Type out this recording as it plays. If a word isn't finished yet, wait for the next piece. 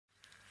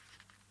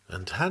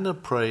And Hannah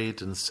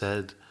prayed and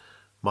said,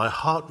 My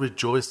heart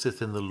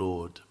rejoiceth in the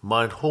Lord,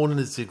 mine horn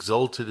is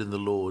exalted in the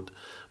Lord,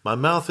 my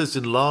mouth is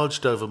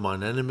enlarged over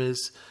mine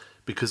enemies,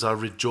 because I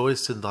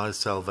rejoice in thy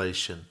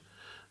salvation.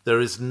 There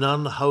is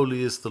none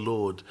holy as the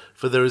Lord,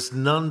 for there is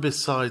none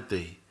beside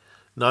thee,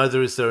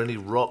 neither is there any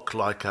rock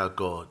like our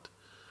God.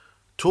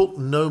 Talk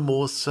no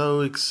more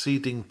so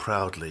exceeding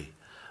proudly.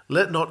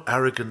 Let not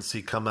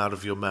arrogancy come out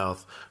of your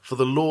mouth, for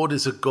the Lord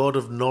is a God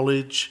of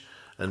knowledge,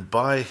 and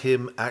by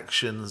him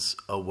actions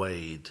are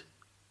weighed.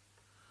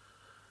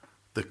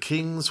 The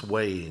King's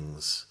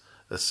Weighings,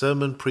 a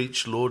sermon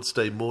preached Lord's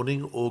Day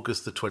morning,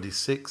 August the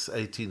 26th,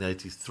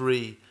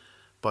 1883,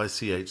 by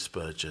C.H.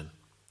 Spurgeon.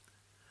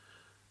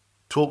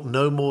 Talk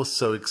no more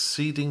so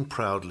exceeding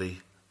proudly,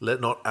 let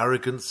not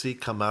arrogancy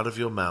come out of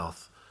your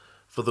mouth,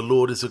 for the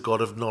Lord is a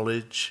God of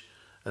knowledge,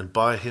 and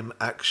by him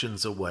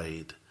actions are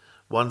weighed.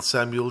 1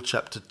 Samuel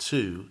chapter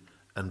 2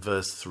 and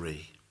verse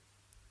 3.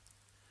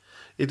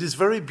 It is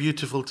very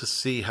beautiful to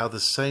see how the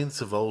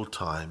saints of old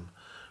time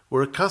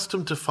were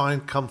accustomed to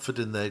find comfort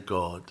in their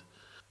God.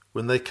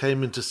 When they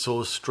came into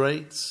sore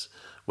straits,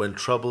 when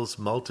troubles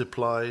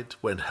multiplied,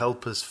 when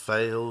helpers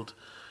failed,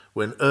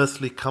 when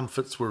earthly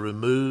comforts were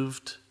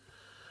removed,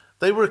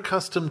 they were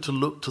accustomed to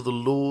look to the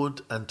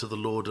Lord and to the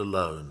Lord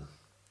alone.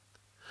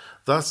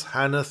 Thus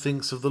Hannah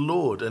thinks of the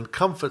Lord and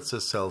comforts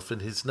herself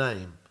in his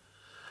name.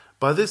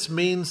 By this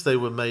means they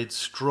were made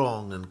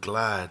strong and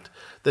glad.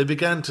 They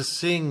began to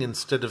sing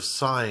instead of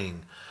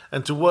sighing,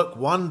 and to work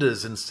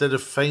wonders instead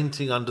of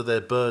fainting under their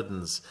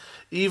burdens,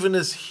 even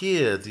as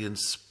here the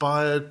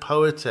inspired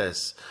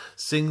poetess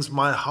sings,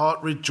 My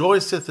heart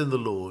rejoiceth in the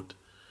Lord,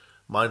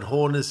 mine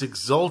horn is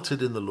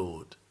exalted in the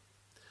Lord.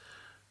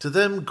 To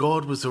them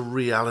God was a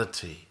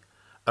reality,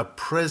 a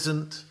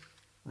present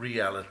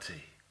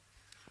reality.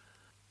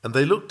 And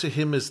they looked to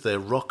him as their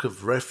rock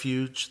of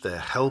refuge, their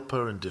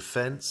helper and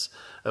defence,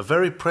 a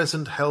very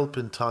present help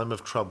in time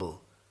of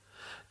trouble.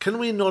 Can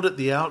we not at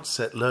the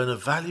outset learn a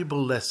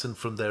valuable lesson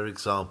from their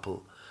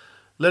example?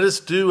 Let us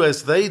do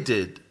as they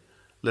did.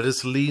 Let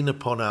us lean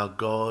upon our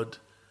God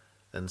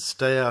and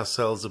stay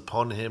ourselves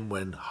upon him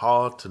when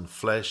heart and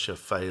flesh are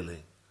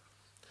failing.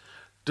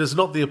 Does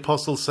not the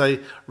apostle say,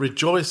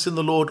 Rejoice in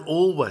the Lord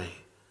always?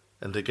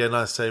 And again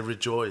I say,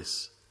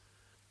 Rejoice.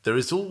 There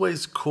is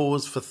always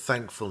cause for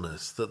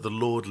thankfulness that the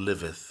Lord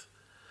liveth,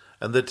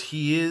 and that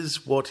he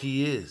is what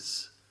he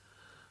is.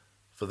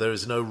 For there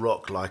is no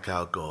rock like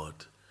our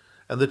God,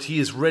 and that he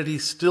is ready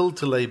still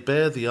to lay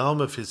bare the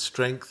arm of his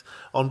strength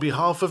on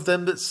behalf of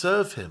them that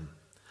serve him.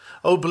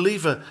 O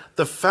believer,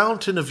 the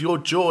fountain of your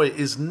joy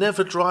is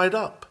never dried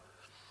up.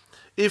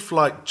 If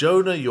like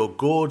Jonah your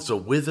gourds are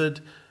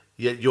withered,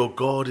 yet your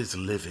God is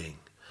living.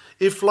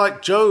 If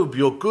like Job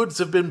your goods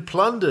have been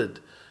plundered,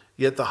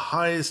 yet the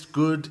highest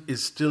good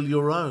is still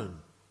your own.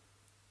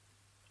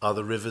 Are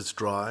the rivers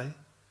dry?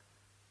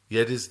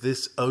 Yet is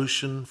this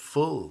ocean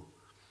full.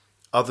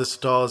 Are the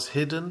stars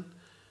hidden?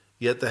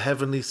 Yet the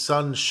heavenly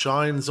sun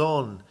shines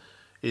on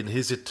in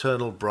his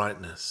eternal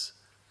brightness.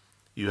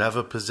 You have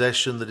a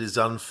possession that is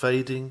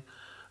unfading,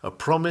 a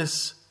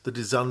promise that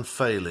is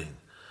unfailing,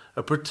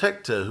 a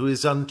protector who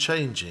is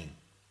unchanging.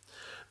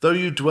 Though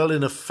you dwell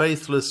in a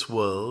faithless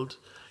world,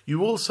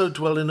 you also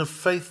dwell in a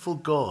faithful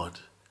God.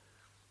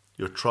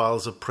 Your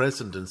trials are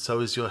present, and so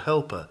is your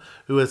helper,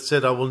 who hath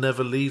said, I will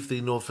never leave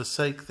thee nor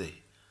forsake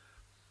thee.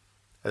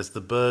 As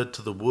the bird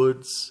to the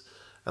woods,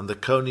 and the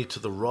coney to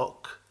the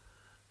rock,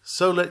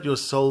 so let your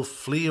soul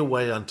flee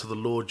away unto the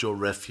Lord your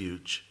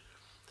refuge.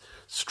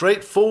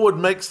 Straightforward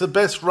makes the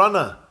best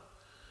runner.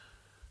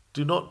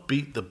 Do not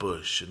beat the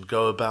bush, and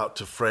go about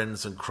to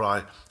friends and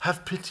cry,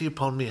 Have pity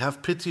upon me,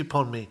 have pity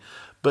upon me.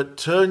 But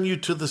turn you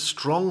to the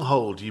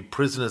stronghold, ye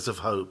prisoners of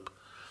hope.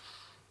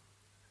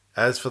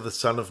 As for the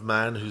Son of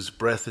Man, whose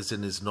breath is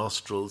in his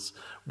nostrils,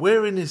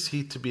 wherein is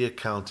he to be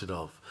accounted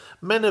of?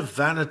 Men of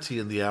vanity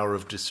in the hour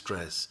of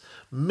distress,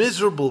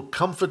 miserable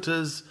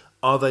comforters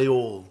are they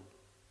all.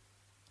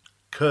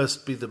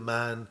 Cursed be the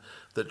man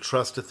that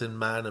trusteth in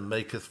man and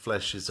maketh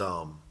flesh his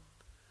arm.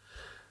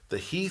 The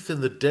heath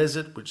in the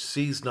desert, which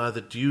sees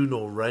neither dew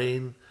nor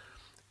rain,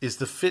 is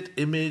the fit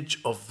image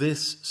of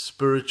this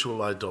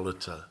spiritual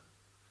idolater.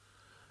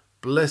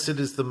 Blessed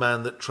is the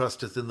man that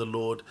trusteth in the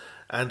Lord,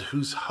 and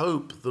whose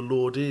hope the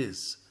Lord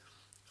is.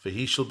 For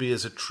he shall be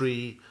as a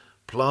tree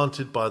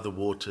planted by the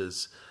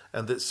waters,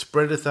 and that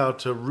spreadeth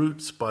out her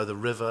roots by the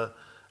river,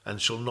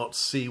 and shall not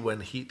see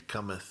when heat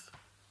cometh.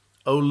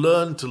 O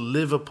learn to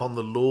live upon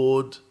the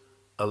Lord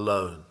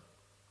alone.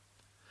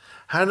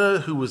 Hannah,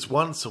 who was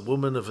once a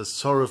woman of a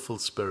sorrowful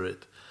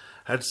spirit,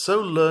 had so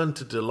learned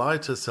to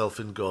delight herself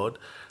in God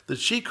that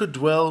she could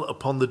dwell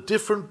upon the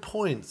different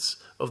points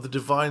of the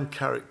divine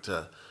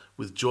character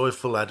with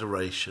joyful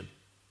adoration.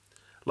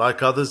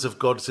 Like others of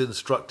God's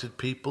instructed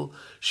people,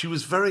 she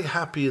was very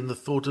happy in the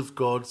thought of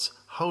God's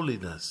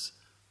holiness.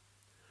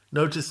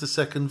 Notice the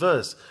second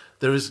verse,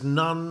 there is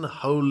none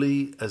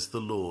holy as the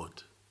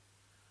Lord.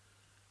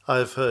 I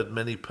have heard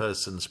many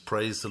persons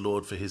praise the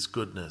Lord for his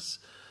goodness,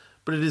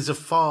 but it is a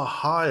far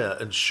higher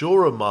and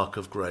surer mark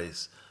of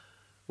grace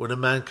when a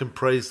man can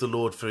praise the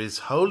Lord for his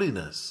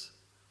holiness?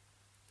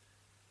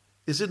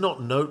 Is it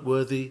not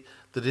noteworthy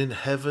that in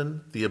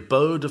heaven, the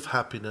abode of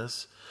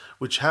happiness,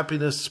 which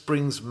happiness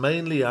springs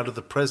mainly out of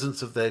the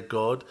presence of their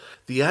God,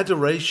 the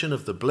adoration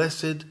of the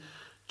blessed,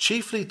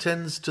 chiefly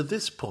tends to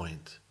this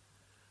point,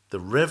 the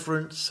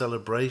reverent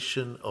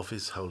celebration of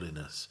his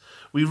holiness?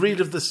 We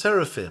read of the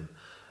seraphim,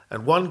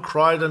 and one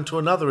cried unto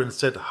another and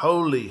said,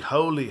 Holy,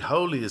 holy,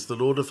 holy is the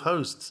Lord of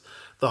hosts.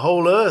 The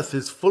whole earth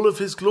is full of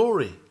his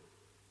glory.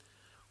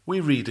 We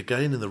read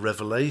again in the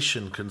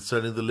Revelation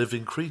concerning the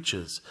living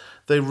creatures.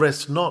 They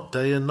rest not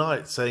day and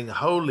night, saying,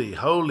 Holy,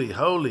 holy,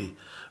 holy,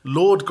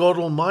 Lord God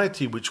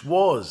Almighty, which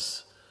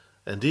was,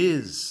 and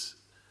is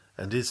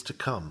to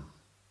come.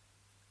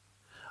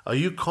 Are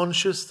you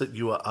conscious that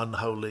you are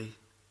unholy?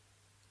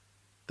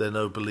 Then,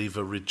 O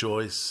believer,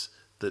 rejoice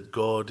that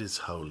God is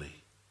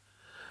holy.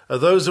 Are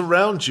those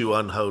around you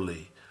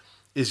unholy?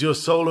 Is your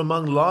soul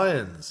among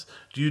lions?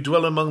 Do you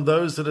dwell among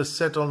those that are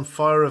set on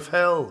fire of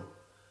hell?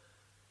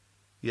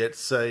 Yet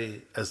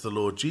say, as the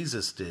Lord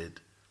Jesus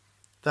did,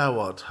 Thou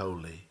art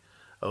holy,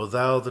 O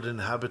thou that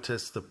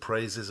inhabitest the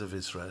praises of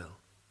Israel.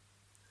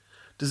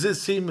 Does it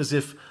seem as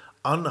if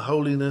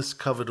unholiness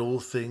covered all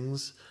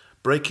things,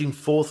 breaking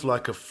forth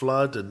like a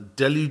flood and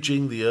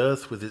deluging the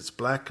earth with its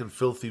black and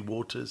filthy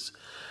waters?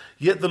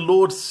 Yet the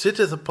Lord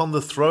sitteth upon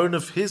the throne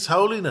of his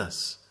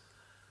holiness,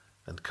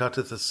 and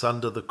cutteth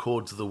asunder the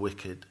cords of the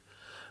wicked.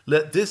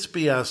 Let this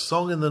be our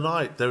song in the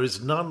night. There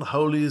is none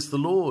holy as the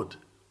Lord.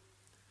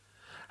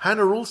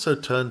 Hannah also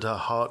turned her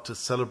heart to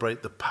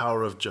celebrate the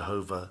power of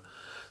Jehovah,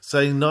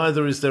 saying,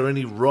 Neither is there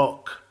any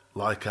rock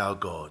like our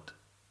God.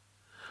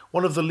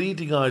 One of the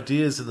leading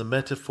ideas in the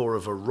metaphor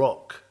of a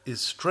rock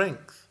is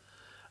strength,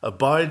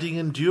 abiding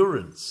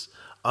endurance,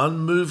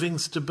 unmoving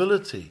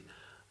stability,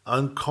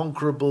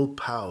 unconquerable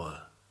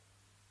power.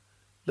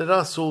 Let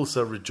us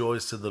also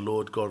rejoice in the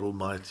Lord God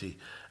Almighty,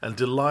 and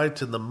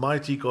delight in the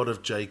mighty God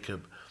of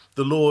Jacob,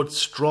 the Lord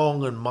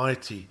strong and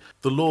mighty,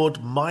 the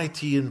Lord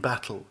mighty in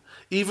battle.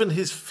 Even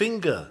his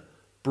finger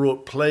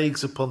brought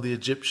plagues upon the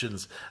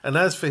Egyptians, and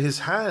as for his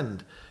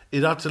hand,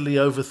 it utterly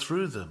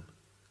overthrew them.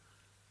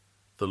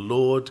 The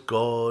Lord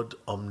God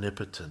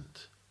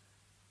omnipotent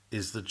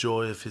is the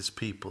joy of his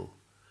people.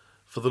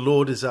 For the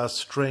Lord is our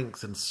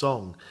strength and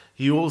song.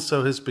 He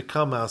also has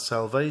become our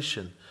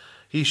salvation.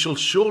 He shall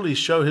surely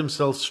show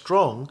himself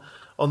strong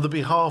on the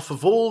behalf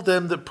of all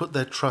them that put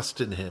their trust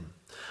in him.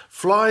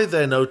 Fly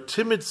then, O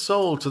timid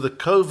soul, to the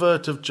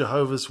covert of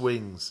Jehovah's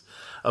wings.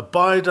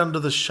 Abide under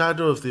the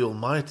shadow of the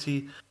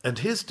Almighty, and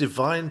his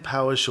divine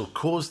power shall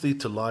cause thee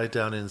to lie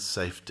down in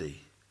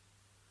safety.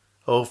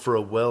 Oh, for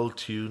a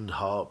well-tuned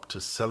harp to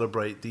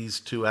celebrate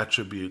these two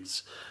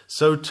attributes,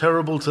 so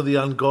terrible to the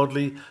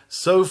ungodly,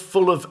 so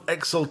full of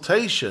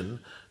exultation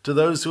to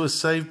those who are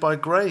saved by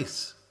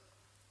grace.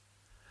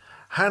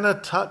 Hannah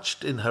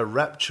touched in her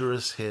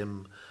rapturous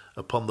hymn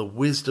upon the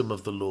wisdom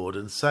of the Lord,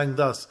 and sang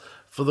thus,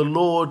 For the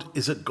Lord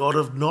is a God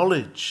of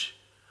knowledge,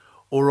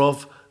 or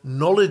of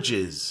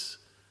knowledges,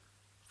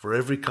 for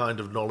every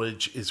kind of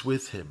knowledge is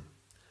with him.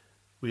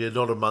 We are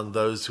not among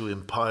those who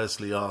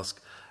impiously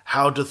ask,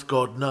 How doth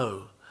God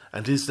know?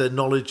 And is there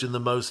knowledge in the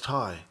Most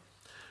High?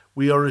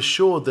 We are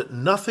assured that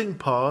nothing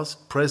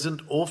past,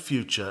 present, or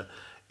future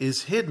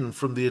is hidden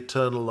from the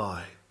eternal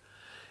eye.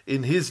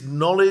 In his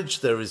knowledge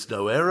there is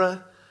no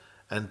error,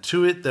 and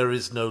to it there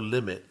is no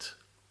limit.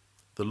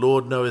 The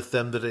Lord knoweth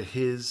them that are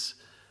his,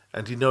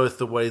 and he knoweth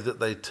the way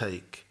that they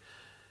take.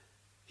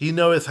 He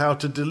knoweth how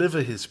to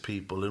deliver his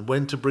people, and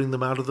when to bring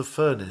them out of the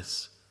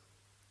furnace.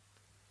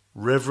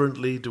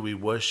 Reverently do we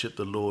worship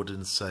the Lord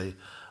and say,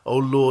 O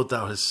Lord,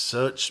 thou hast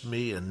searched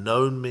me and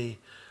known me.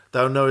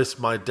 Thou knowest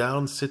my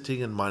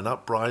down-sitting and mine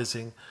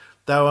uprising.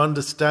 Thou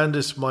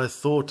understandest my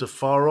thought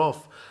afar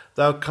off.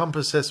 Thou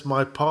compassest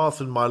my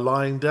path and my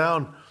lying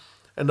down,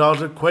 and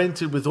art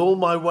acquainted with all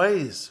my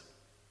ways.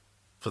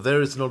 For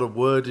there is not a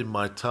word in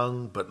my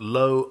tongue, but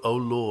lo, O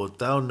Lord,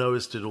 thou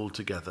knowest it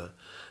altogether.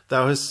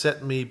 Thou hast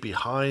set me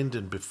behind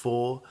and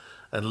before,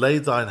 and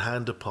laid thine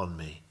hand upon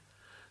me.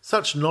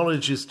 Such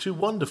knowledge is too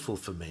wonderful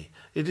for me.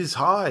 It is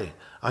high.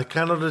 I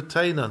cannot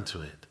attain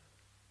unto it.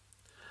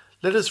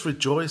 Let us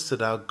rejoice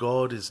that our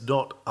God is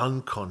not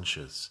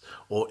unconscious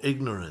or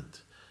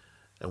ignorant.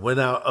 And when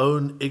our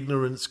own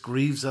ignorance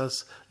grieves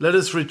us, let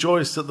us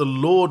rejoice that the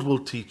Lord will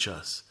teach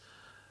us.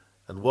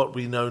 And what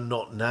we know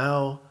not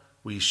now,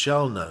 we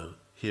shall know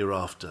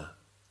hereafter.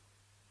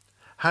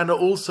 Hannah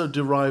also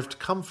derived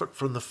comfort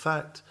from the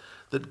fact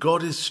that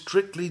God is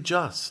strictly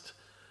just.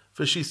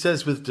 For she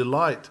says with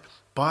delight,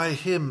 By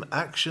him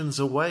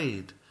actions are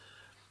weighed.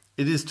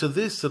 It is to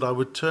this that I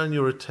would turn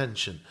your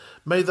attention.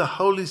 May the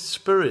Holy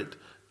Spirit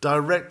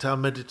direct our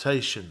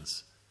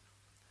meditations.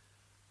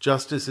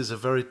 Justice is a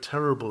very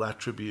terrible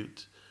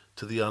attribute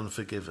to the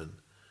unforgiven,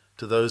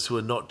 to those who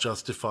are not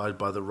justified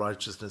by the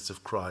righteousness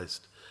of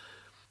Christ.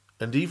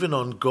 And even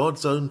on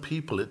God's own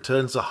people, it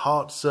turns a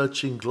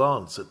heart-searching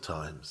glance at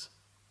times.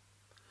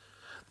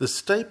 The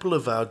staple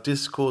of our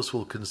discourse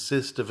will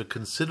consist of a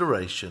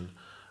consideration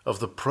of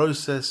the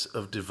process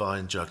of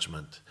divine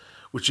judgment.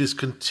 which is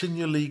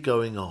continually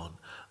going on.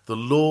 The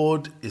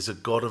Lord is a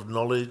God of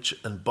knowledge,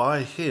 and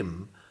by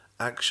him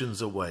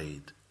actions are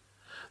weighed.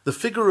 The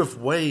figure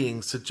of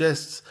weighing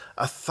suggests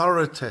a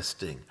thorough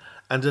testing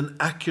and an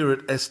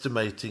accurate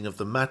estimating of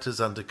the matters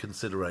under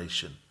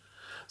consideration.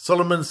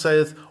 Solomon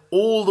saith,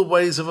 all the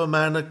ways of a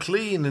man are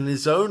clean in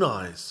his own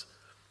eyes,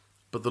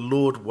 but the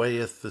Lord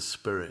weigheth the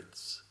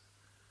spirits.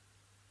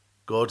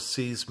 God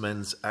sees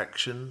men's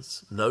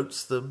actions,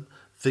 notes them,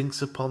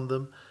 thinks upon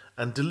them,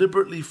 and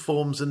deliberately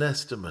forms an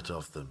estimate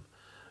of them.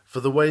 For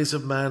the ways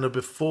of man are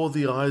before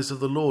the eyes of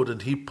the Lord,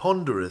 and he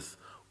pondereth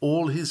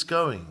all his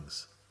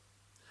goings.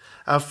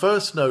 Our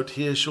first note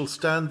here shall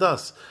stand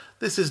thus: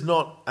 this is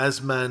not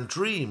as man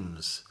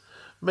dreams.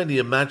 Many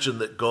imagine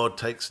that God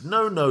takes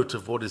no note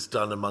of what is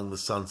done among the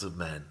sons of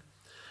men.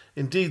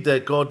 Indeed, their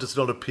God does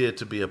not appear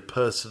to be a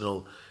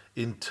personal,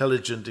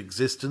 intelligent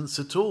existence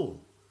at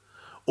all.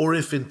 Or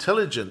if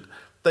intelligent,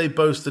 they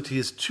boast that he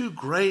is too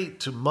great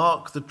to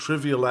mark the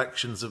trivial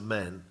actions of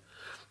men.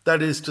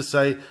 That is to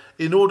say,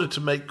 in order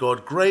to make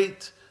God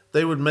great,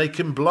 they would make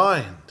him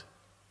blind.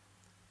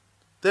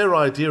 Their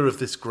idea of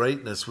this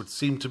greatness would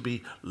seem to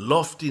be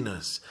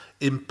loftiness,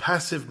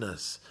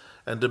 impassiveness,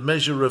 and a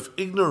measure of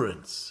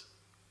ignorance.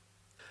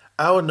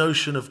 Our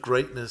notion of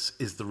greatness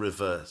is the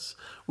reverse.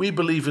 We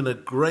believe in a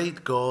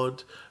great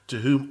God to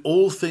whom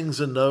all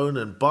things are known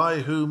and by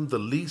whom the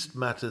least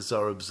matters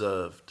are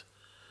observed.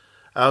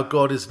 Our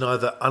God is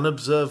neither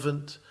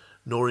unobservant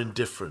nor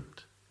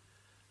indifferent.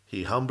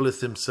 He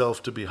humbleth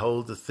himself to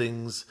behold the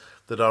things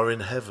that are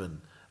in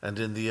heaven and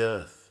in the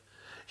earth.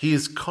 He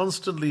is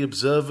constantly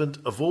observant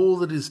of all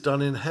that is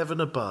done in heaven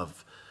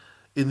above,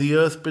 in the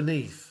earth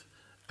beneath,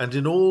 and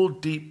in all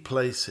deep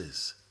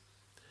places.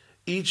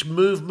 Each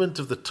movement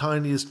of the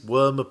tiniest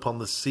worm upon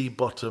the sea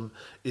bottom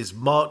is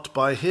marked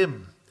by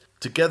him,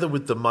 together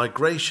with the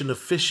migration of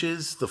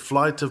fishes, the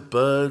flight of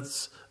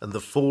birds, and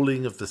the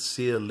falling of the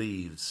sere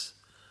leaves.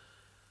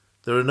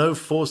 There are no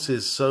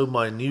forces so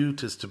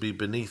minute as to be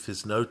beneath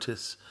his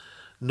notice,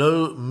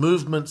 no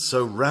movement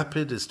so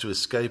rapid as to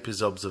escape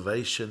his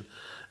observation,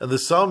 and the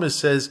psalmist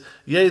says,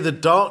 yea, the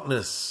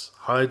darkness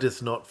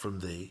hideth not from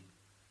thee,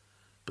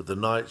 but the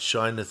night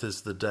shineth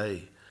as the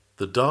day.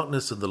 The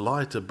darkness and the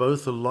light are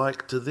both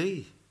alike to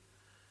thee.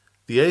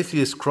 The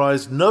atheist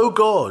cries, no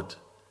God,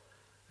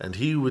 and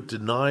he who would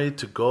deny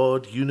to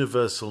God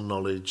universal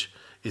knowledge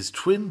is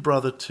twin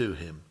brother to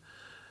him.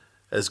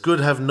 As good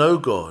have no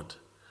God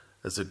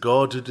as a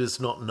God who does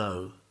not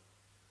know.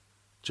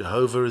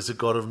 Jehovah is a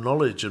God of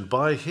knowledge, and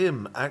by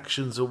him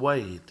actions are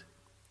weighed.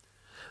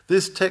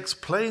 This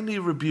text plainly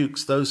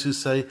rebukes those who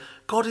say,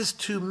 God is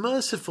too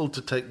merciful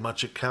to take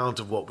much account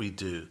of what we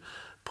do,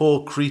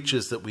 poor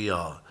creatures that we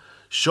are,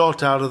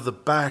 shot out of the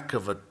back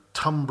of a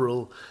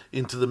tumbril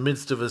into the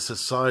midst of a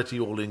society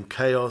all in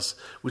chaos,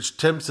 which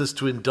tempts us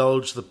to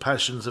indulge the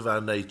passions of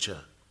our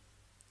nature.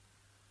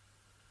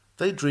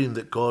 They dream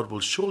that God will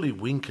surely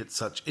wink at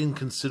such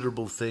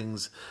inconsiderable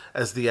things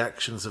as the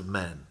actions of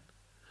men.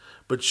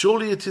 But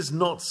surely it is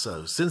not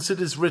so, since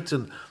it is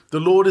written, the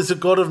Lord is a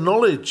God of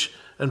knowledge,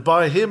 and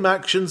by him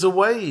actions are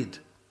weighed.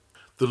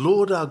 The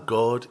Lord our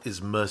God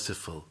is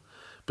merciful,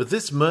 but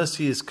this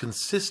mercy is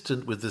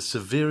consistent with the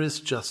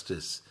severest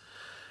justice.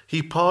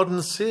 He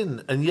pardons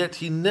sin, and yet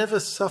he never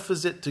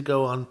suffers it to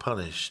go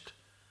unpunished.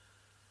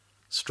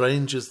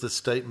 Strange as the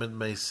statement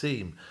may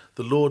seem,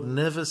 the Lord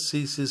never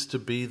ceases to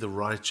be the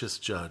righteous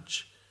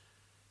judge,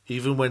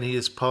 even when he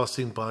is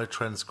passing by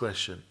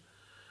transgression.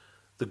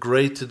 The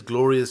great and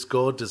glorious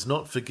God does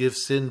not forgive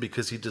sin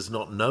because he does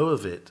not know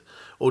of it,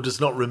 or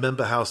does not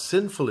remember how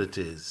sinful it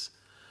is.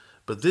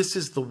 But this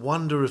is the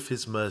wonder of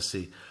his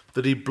mercy,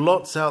 that he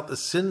blots out the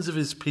sins of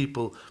his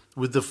people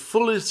with the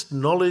fullest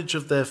knowledge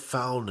of their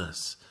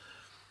foulness.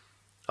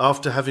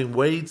 After having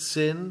weighed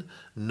sin,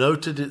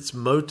 noted its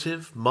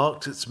motive,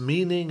 marked its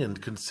meaning,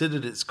 and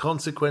considered its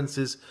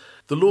consequences,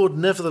 the Lord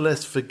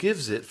nevertheless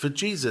forgives it for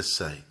Jesus'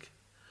 sake.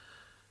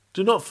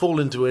 Do not fall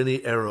into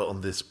any error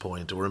on this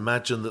point, or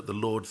imagine that the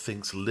Lord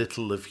thinks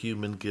little of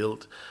human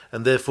guilt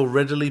and therefore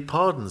readily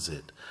pardons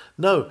it.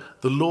 No,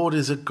 the Lord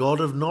is a God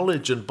of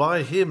knowledge, and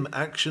by him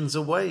actions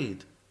are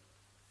weighed.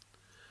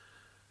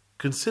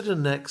 Consider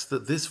next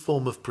that this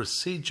form of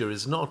procedure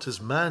is not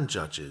as man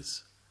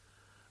judges.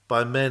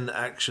 By men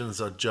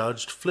actions are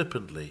judged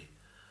flippantly,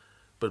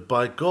 but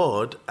by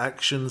God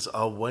actions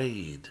are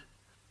weighed.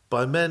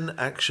 By men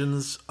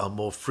actions are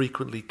more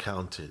frequently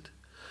counted.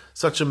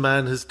 Such a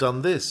man has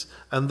done this,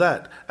 and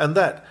that, and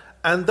that,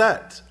 and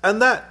that,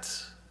 and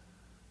that.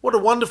 What a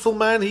wonderful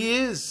man he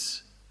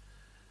is!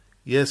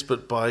 Yes,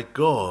 but by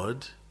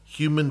God,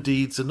 human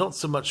deeds are not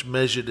so much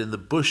measured in the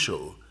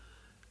bushel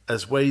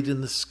as weighed in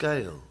the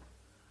scale.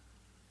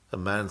 A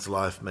man's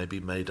life may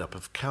be made up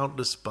of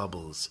countless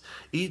bubbles,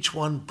 each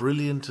one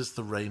brilliant as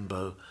the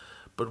rainbow,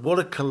 but what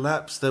a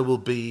collapse there will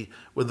be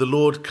when the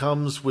Lord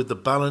comes with the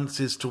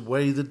balances to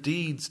weigh the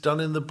deeds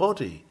done in the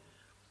body.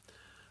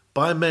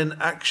 By men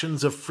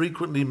actions are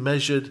frequently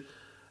measured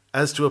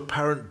as to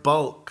apparent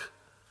bulk,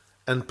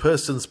 and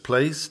persons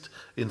placed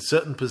in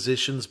certain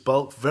positions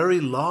bulk very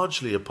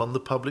largely upon the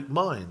public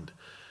mind.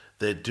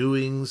 Their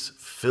doings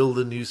fill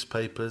the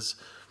newspapers,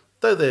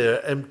 though they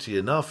are empty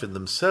enough in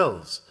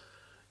themselves.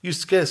 You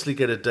scarcely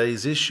get a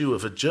day's issue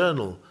of a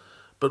journal,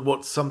 but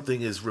what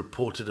something is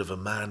reported of a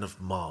man of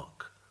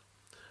mark.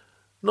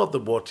 Not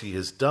that what he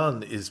has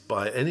done is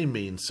by any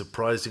means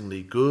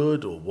surprisingly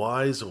good or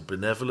wise or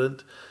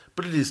benevolent,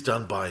 but it is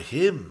done by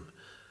him,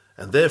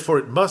 and therefore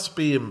it must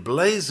be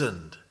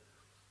emblazoned.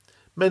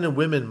 Men and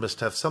women must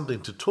have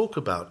something to talk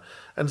about,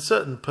 and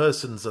certain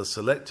persons are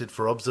selected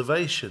for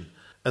observation,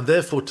 and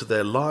therefore to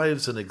their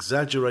lives an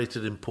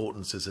exaggerated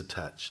importance is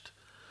attached.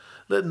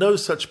 Let no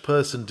such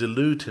person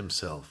delude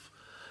himself.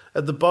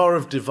 At the bar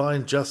of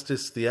divine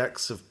justice the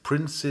acts of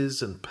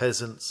princes and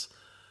peasants,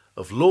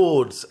 of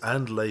lords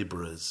and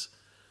labourers,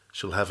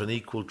 shall have an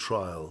equal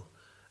trial,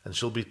 and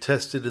shall be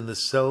tested in the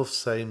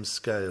self-same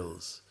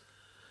scales.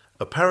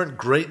 Apparent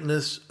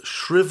greatness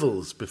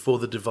shrivels before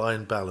the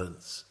divine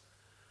balance.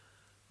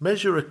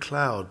 Measure a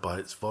cloud by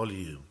its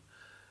volume,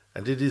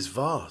 and it is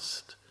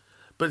vast,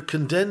 but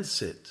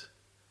condense it,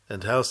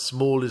 and how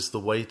small is the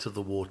weight of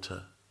the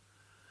water.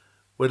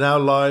 When our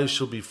lives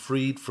shall be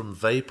freed from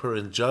vapour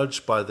and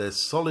judged by their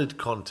solid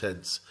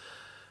contents,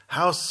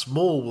 how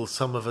small will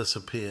some of us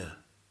appear?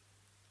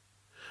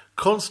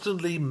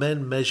 Constantly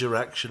men measure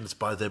actions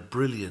by their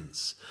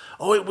brilliance.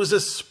 Oh, it was a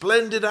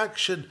splendid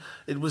action.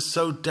 It was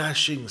so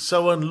dashing,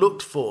 so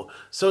unlooked for,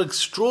 so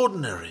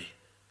extraordinary.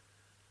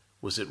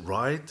 Was it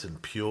right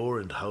and pure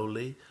and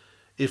holy?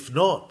 If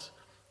not,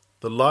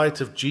 the light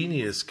of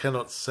genius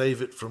cannot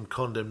save it from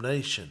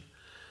condemnation.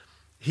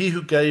 He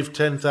who gave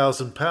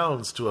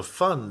 £10,000 to a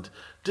fund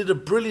did a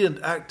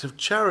brilliant act of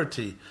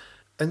charity,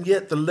 and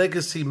yet the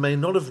legacy may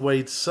not have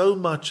weighed so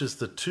much as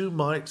the 2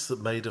 mites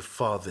that made a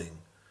farthing,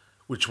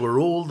 which were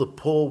all the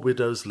poor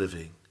widow's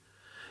living.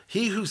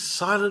 He who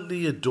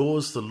silently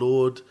adores the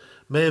Lord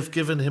may have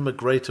given him a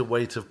greater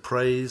weight of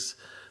praise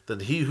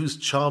than he whose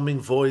charming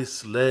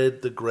voice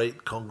led the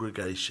great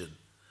congregation.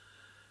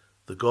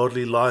 The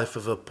godly life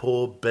of a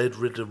poor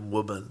bedridden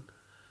woman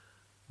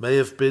may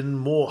have been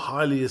more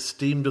highly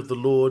esteemed of the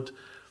Lord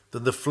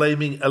than the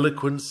flaming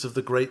eloquence of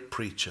the great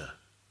preacher.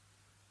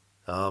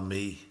 Ah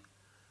me,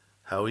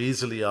 how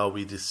easily are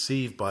we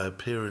deceived by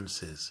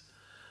appearances!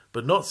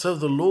 But not so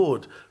the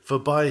Lord, for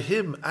by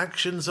him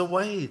actions are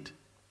weighed.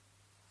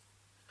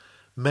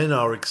 Men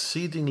are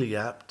exceedingly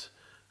apt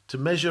to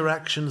measure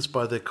actions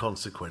by their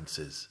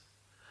consequences.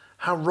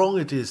 How wrong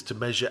it is to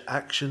measure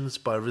actions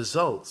by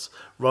results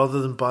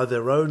rather than by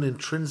their own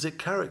intrinsic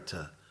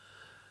character.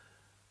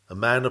 A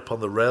man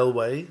upon the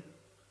railway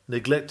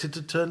neglected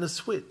to turn a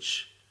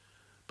switch,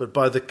 but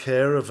by the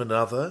care of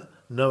another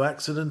no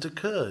accident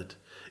occurred.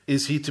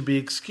 Is he to be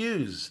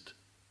excused?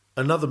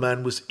 Another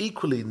man was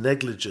equally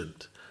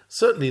negligent,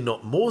 certainly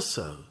not more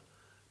so,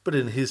 but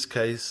in his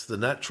case the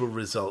natural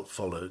result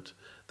followed.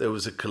 There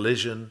was a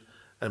collision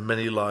and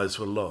many lives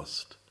were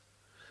lost.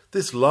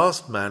 This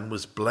last man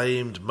was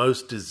blamed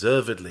most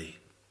deservedly,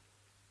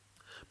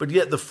 but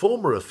yet the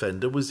former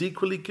offender was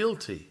equally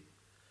guilty.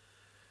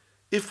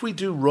 If we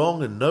do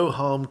wrong and no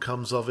harm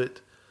comes of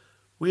it,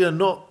 we are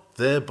not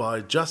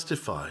thereby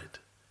justified.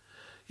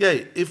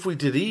 Yea, if we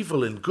did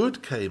evil and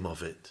good came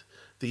of it,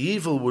 the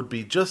evil would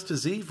be just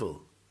as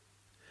evil.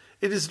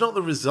 It is not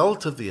the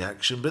result of the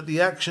action, but the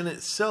action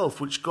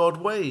itself which God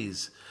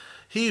weighs.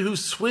 He who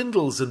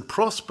swindles and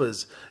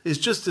prospers is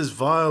just as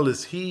vile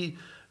as he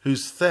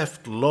whose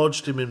theft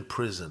lodged him in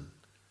prison.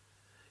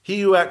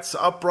 He who acts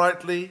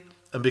uprightly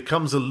and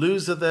becomes a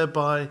loser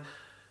thereby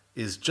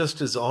is just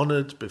as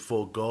honoured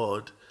before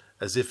God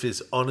as if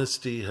his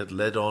honesty had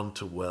led on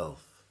to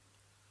wealth.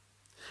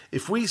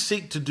 If we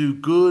seek to do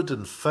good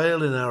and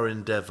fail in our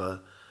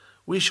endeavour,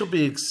 we shall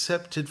be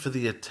accepted for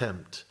the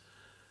attempt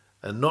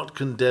and not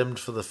condemned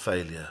for the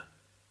failure.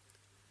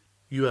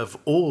 You have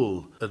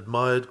all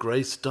admired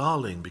Grace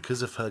Darling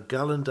because of her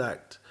gallant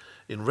act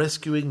in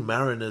rescuing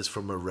mariners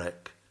from a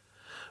wreck.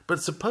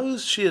 But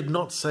suppose she had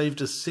not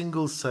saved a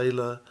single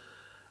sailor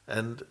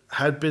and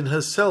had been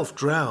herself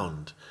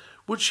drowned,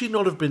 would she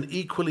not have been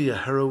equally a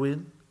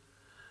heroine?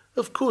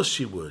 Of course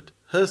she would.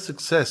 Her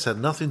success had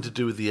nothing to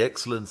do with the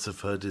excellence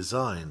of her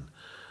design.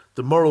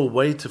 The moral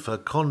weight of her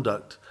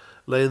conduct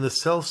lay in the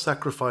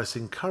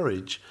self-sacrificing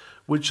courage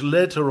which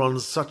led her on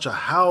such a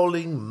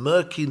howling,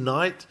 murky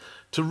night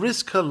to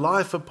risk her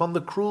life upon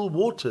the cruel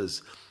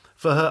waters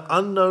for her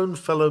unknown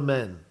fellow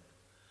men.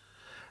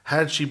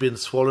 Had she been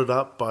swallowed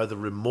up by the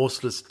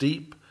remorseless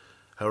deep,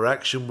 her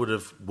action would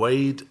have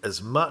weighed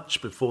as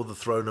much before the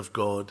throne of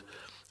God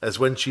as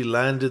when she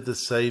landed the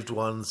saved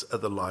ones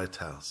at the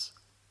lighthouse.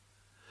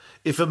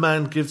 If a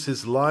man gives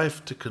his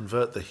life to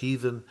convert the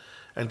heathen,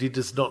 and he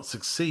does not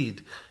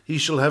succeed, he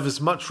shall have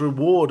as much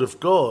reward of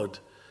God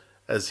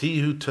as he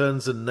who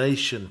turns a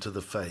nation to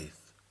the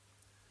faith.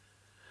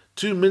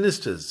 2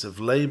 ministers have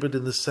laboured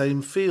in the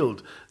same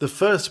field. The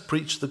first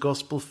preached the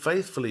gospel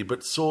faithfully,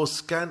 but saw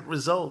scant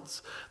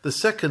results. The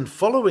second,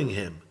 following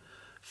him,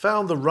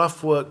 found the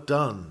rough work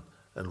done,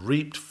 and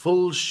reaped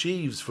full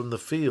sheaves from the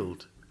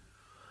field.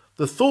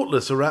 The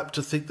thoughtless are apt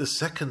to think the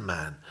second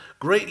man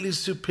greatly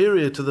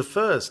superior to the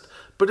first,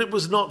 But it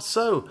was not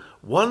so.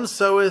 One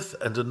soweth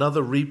and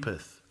another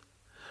reapeth.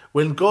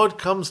 When God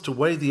comes to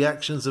weigh the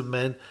actions of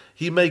men,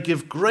 he may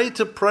give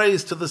greater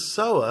praise to the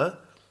sower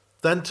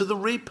than to the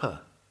reaper.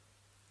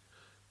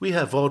 We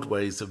have odd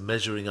ways of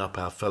measuring up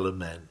our fellow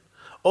men.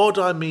 Odd,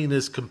 I mean,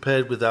 as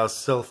compared with our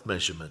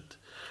self-measurement.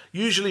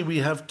 Usually we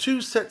have two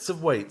sets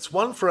of weights,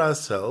 one for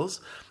ourselves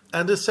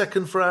and a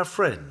second for our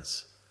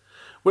friends.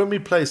 When we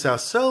place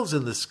ourselves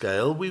in the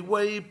scale, we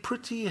weigh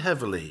pretty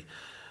heavily.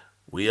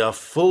 We are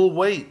full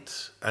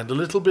weight and a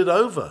little bit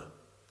over.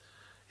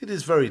 It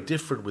is very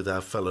different with our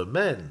fellow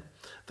men.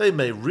 They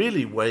may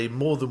really weigh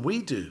more than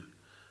we do,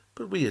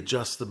 but we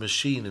adjust the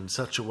machine in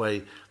such a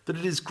way that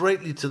it is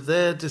greatly to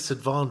their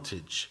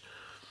disadvantage.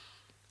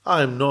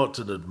 I am not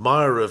an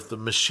admirer of the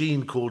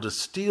machine called a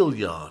steel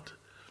yard,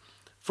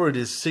 for it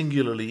is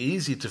singularly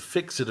easy to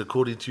fix it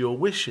according to your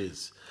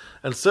wishes,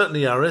 and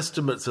certainly our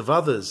estimates of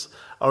others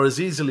are as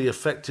easily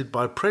affected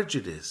by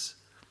prejudice.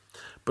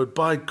 But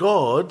by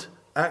God,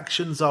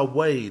 actions are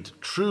weighed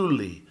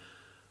truly,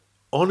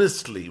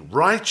 honestly,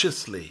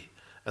 righteously,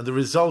 and the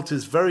result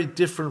is very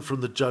different from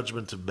the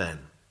judgment of men.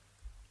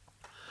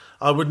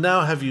 I would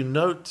now have you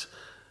note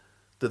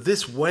that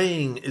this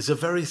weighing is a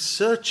very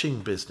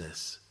searching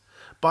business.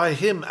 By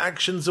him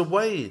actions are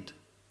weighed.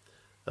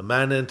 A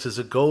man enters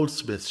a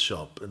goldsmith's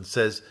shop and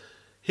says,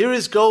 "Here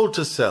is gold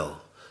to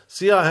sell.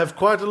 See, I have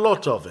quite a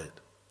lot of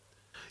it."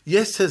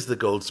 "Yes," says the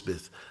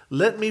goldsmith,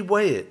 "let me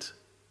weigh it."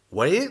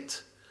 "Weigh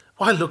it?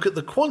 Why, look at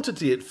the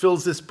quantity it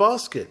fills this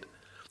basket."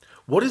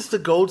 What is the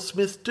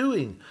goldsmith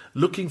doing?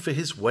 Looking for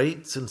his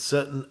weights and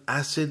certain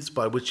acids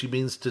by which he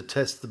means to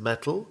test the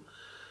metal.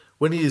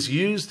 When he has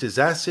used his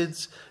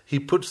acids, he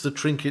puts the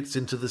trinkets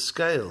into the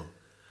scale.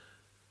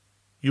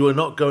 "You are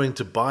not going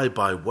to buy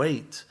by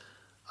weight."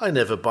 "I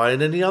never buy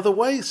in any other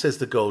way," says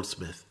the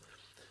goldsmith.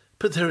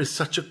 "But there is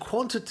such a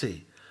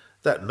quantity."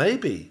 "That may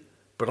be,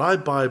 but I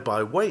buy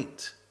by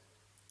weight."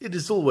 It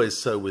is always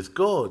so with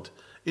God.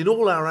 In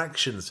all our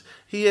actions,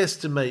 he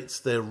estimates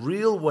their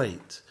real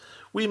weight.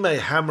 We may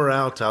hammer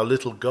out our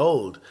little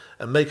gold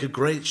and make a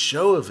great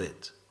show of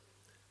it,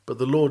 but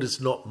the Lord is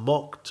not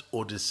mocked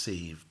or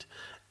deceived.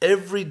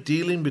 Every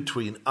dealing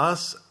between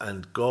us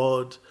and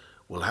God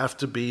will have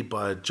to be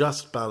by a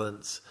just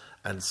balance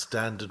and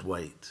standard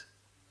weight.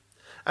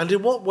 And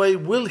in what way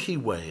will he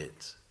weigh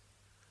it?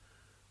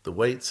 The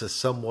weights are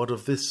somewhat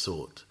of this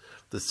sort.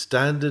 The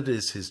standard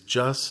is his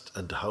just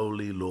and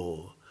holy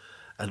law,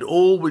 and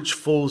all which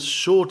falls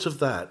short of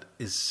that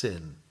is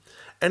sin.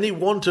 Any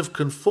want of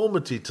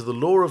conformity to the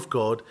law of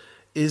God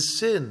is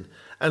sin,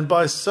 and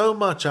by so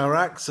much our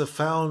acts are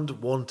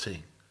found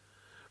wanting.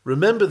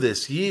 Remember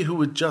this, ye who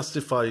would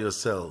justify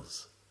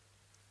yourselves.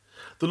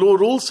 The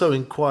Lord also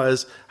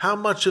inquires how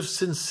much of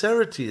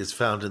sincerity is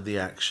found in the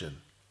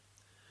action.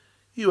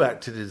 You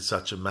acted in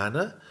such a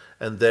manner,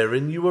 and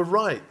therein you were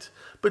right.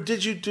 But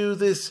did you do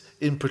this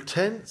in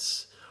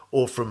pretense,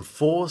 or from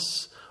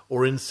force,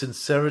 or in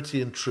sincerity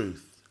and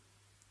truth?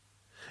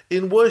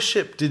 In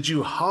worship did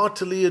you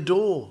heartily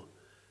adore?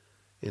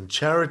 In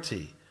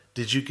charity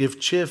did you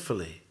give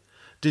cheerfully?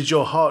 Did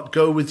your heart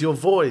go with your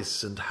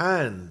voice and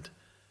hand?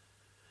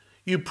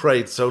 You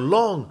prayed so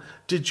long,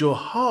 did your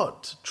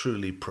heart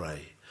truly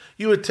pray?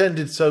 You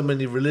attended so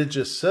many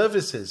religious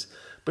services,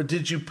 but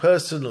did you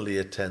personally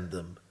attend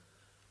them?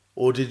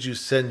 Or did you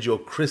send your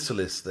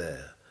chrysalis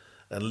there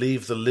and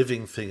leave the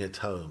living thing at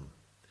home?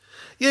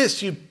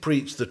 Yes, you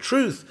preached the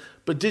truth,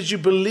 but did you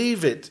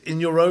believe it in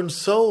your own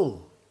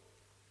soul?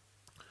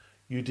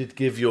 You did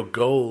give your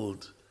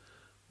gold.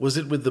 Was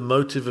it with the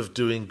motive of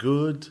doing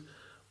good,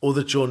 or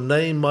that your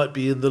name might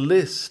be in the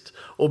list,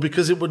 or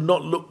because it would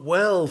not look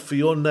well for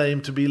your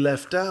name to be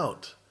left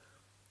out?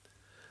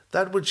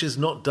 That which is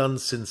not done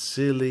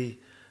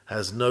sincerely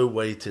has no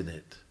weight in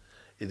it.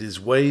 It is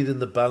weighed in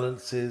the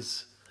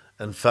balances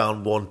and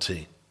found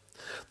wanting.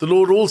 The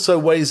Lord also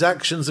weighs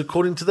actions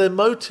according to their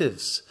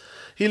motives.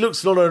 He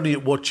looks not only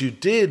at what you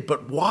did,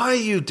 but why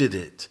you did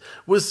it.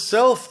 Was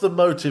self the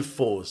motive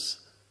force?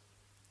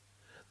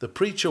 The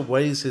preacher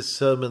weighs his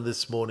sermon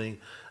this morning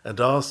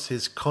and asks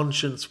his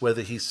conscience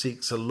whether he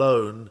seeks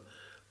alone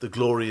the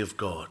glory of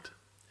God.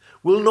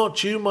 Will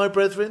not you, my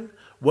brethren,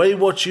 weigh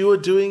what you are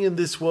doing in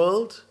this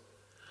world?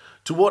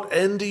 To what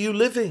end are you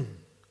living?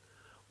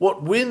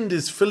 What wind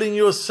is filling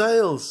your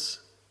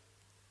sails?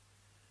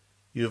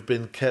 You have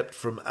been kept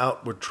from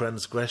outward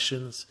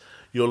transgressions.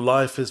 Your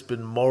life has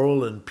been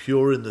moral and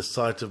pure in the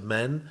sight of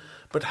men.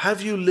 But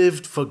have you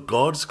lived for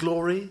God's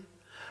glory?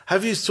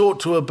 Have you sought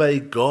to obey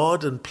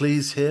God and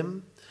please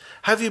him?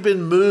 Have you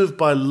been moved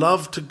by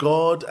love to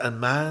God and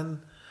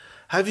man?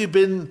 Have you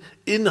been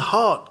in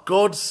heart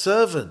God's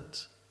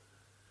servant?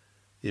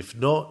 If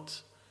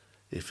not,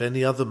 if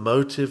any other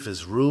motive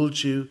has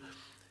ruled you,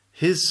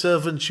 his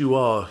servant you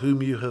are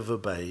whom you have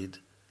obeyed.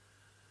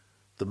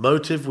 The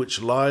motive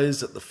which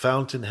lies at the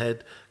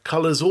fountainhead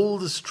colours all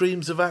the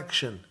streams of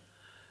action,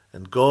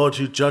 and God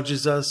who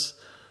judges us,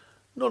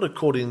 not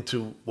according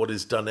to what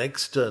is done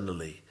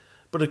externally,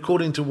 but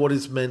according to what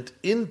is meant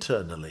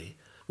internally,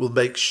 will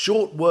make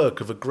short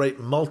work of a great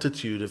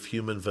multitude of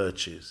human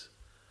virtues.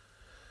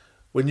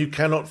 When you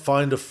cannot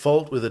find a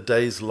fault with a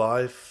day's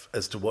life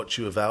as to what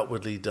you have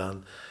outwardly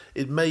done,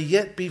 it may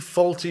yet be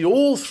faulty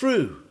all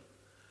through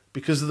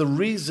because of the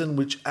reason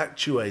which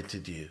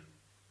actuated you.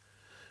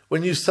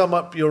 When you sum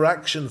up your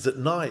actions at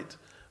night,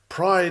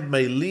 pride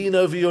may lean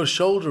over your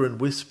shoulder and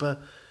whisper,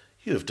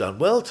 "You have done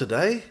well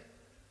today."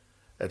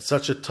 At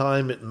such a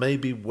time it may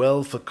be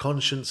well for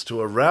conscience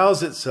to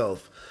arouse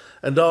itself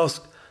and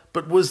ask,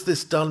 "But was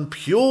this done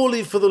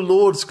purely for the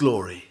Lord's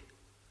glory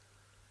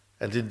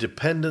and in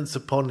dependence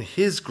upon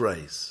His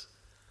grace?"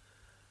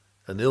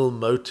 An ill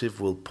motive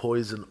will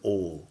poison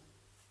all.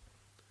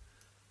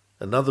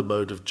 Another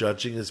mode of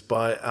judging is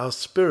by our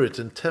spirit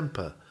and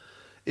temper.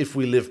 If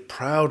we live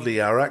proudly,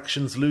 our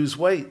actions lose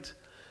weight.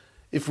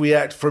 If we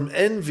act from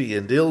envy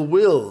and ill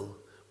will,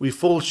 we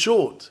fall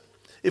short.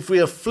 If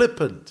we are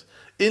flippant,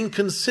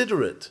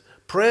 inconsiderate,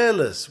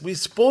 prayerless, we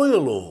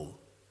spoil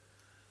all.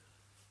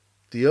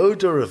 The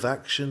odour of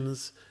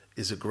actions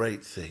is a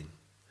great thing.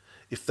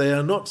 If they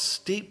are not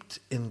steeped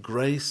in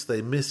grace,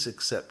 they miss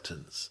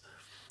acceptance.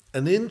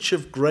 An inch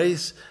of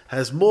grace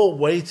has more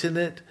weight in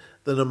it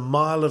than a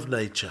mile of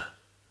nature.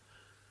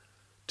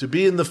 To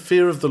be in the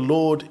fear of the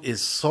Lord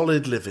is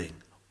solid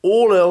living.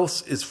 All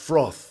else is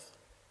froth.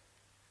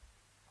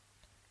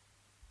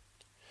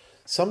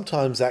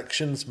 Sometimes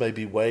actions may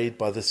be weighed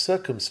by the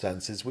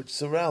circumstances which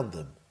surround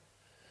them.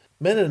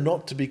 Men are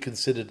not to be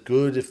considered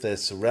good if their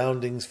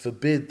surroundings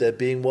forbid their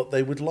being what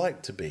they would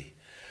like to be.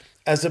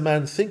 As a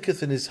man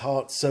thinketh in his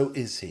heart, so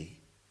is he.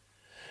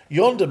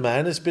 Yonder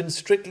man has been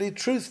strictly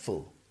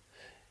truthful.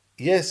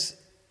 Yes,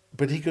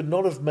 but he could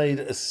not have made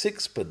a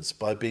sixpence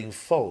by being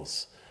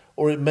false,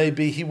 or it may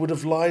be he would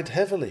have lied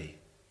heavily.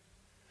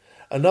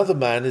 Another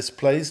man is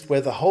placed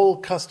where the whole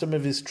custom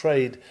of his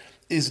trade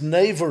is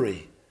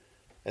knavery,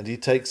 and he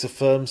takes a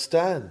firm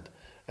stand,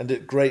 and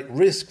at great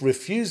risk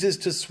refuses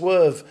to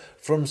swerve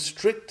from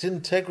strict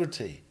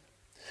integrity.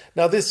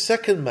 Now this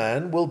second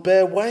man will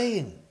bear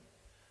weighing,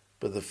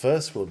 but the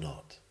first will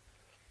not.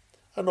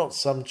 Are not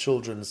some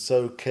children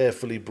so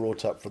carefully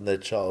brought up from their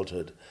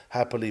childhood,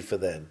 happily for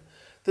them,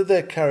 that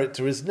their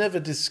character is never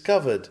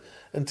discovered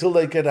until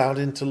they get out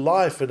into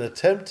life and are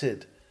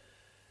tempted?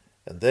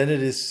 And then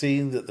it is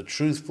seen that the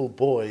truthful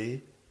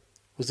boy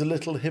was a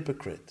little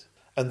hypocrite,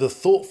 and the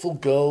thoughtful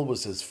girl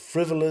was as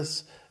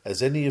frivolous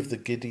as any of the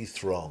giddy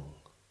throng.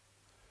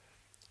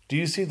 Do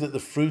you see that the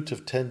fruit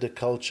of tender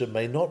culture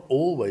may not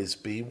always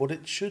be what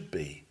it should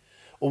be,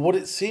 or what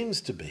it seems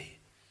to be?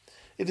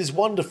 It is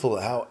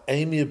wonderful how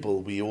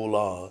amiable we all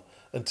are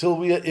until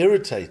we are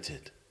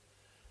irritated.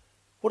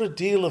 What a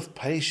deal of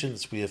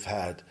patience we have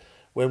had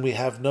when we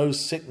have no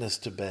sickness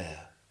to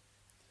bear.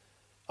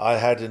 I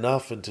had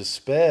enough and to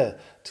spare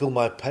till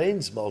my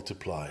pains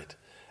multiplied,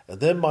 and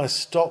then my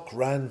stock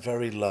ran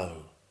very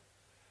low.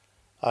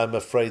 I am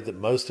afraid that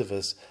most of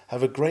us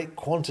have a great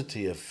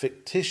quantity of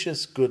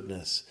fictitious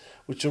goodness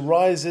which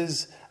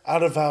arises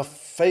out of our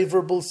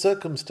favourable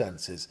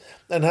circumstances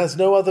and has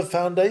no other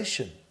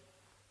foundation.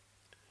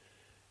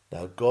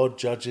 Now God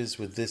judges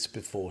with this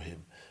before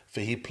him,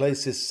 for he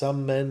places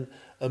some men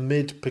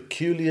amid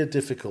peculiar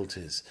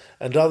difficulties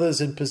and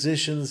others in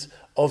positions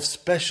of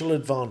special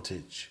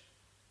advantage.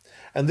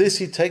 And this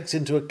he takes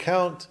into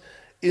account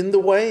in the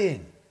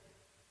weighing.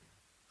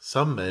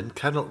 Some men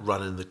cannot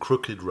run in the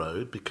crooked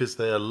road because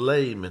they are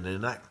lame and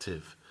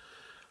inactive.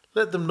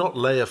 Let them not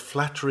lay a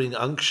flattering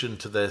unction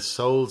to their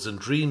souls and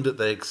dream that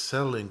they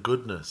excel in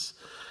goodness.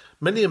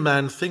 Many a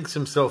man thinks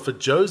himself a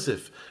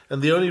Joseph,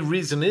 and the only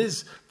reason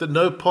is that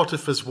no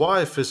Potiphar's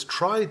wife has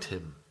tried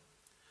him.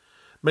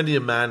 Many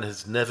a man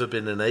has never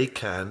been an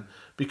Achan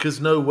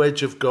because no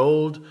wedge of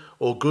gold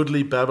or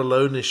goodly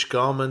Babylonish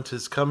garment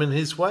has come in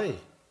his way.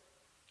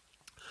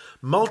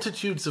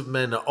 Multitudes of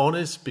men are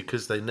honest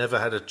because they never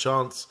had a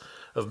chance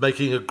of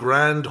making a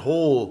grand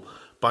haul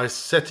by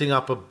setting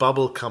up a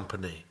bubble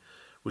company,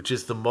 which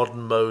is the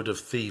modern mode of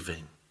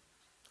thieving.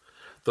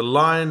 The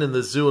lion in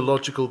the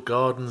zoological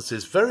gardens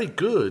is very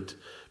good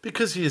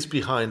because he is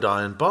behind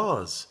iron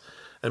bars,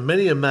 and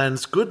many a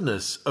man's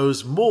goodness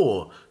owes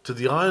more to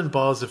the iron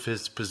bars of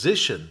his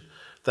position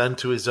than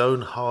to his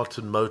own heart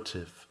and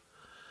motive.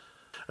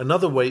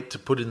 Another weight to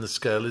put in the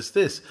scale is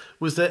this: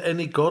 was there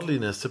any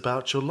godliness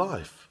about your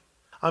life?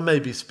 I may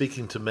be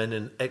speaking to men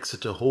in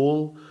Exeter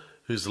Hall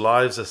whose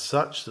lives are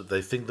such that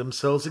they think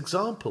themselves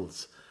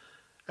examples,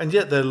 and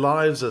yet their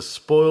lives are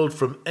spoiled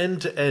from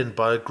end to end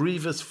by a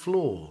grievous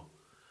flaw.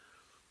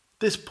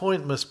 This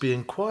point must be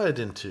inquired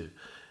into.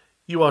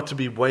 You are to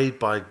be weighed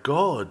by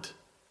God,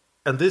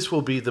 and this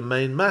will be the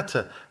main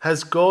matter.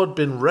 Has God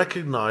been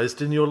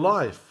recognized in your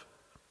life?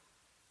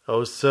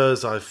 Oh,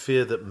 sirs, I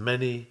fear that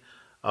many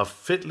are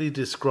fitly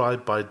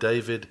described by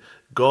David.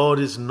 God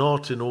is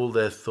not in all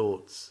their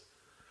thoughts.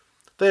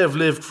 They have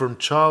lived from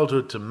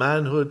childhood to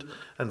manhood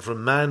and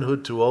from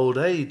manhood to old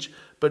age,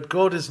 but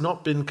God has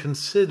not been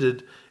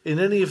considered in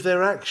any of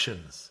their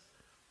actions.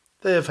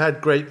 They have had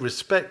great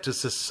respect to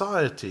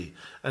society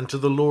and to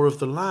the law of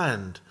the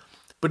land,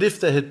 but if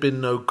there had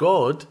been no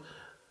God,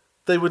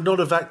 they would not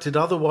have acted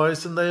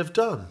otherwise than they have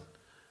done.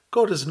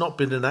 God has not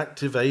been an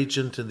active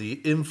agent in the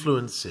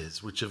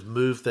influences which have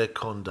moved their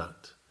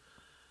conduct.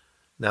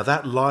 Now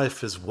that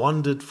life has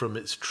wandered from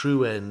its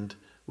true end,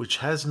 which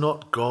has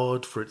not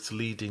God for its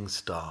leading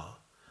star.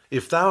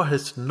 If thou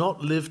hast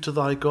not lived to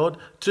thy God,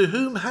 to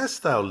whom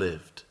hast thou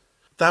lived?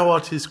 Thou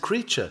art his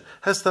creature.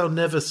 Hast thou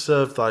never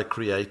served thy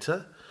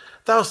Creator?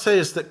 Thou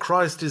sayest that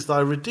Christ is thy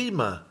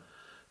Redeemer.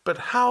 But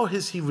how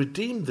has he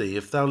redeemed thee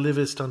if thou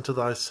livest unto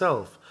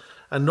thyself,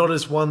 and not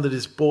as one that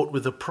is bought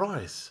with a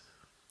price?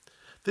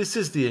 This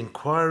is the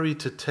inquiry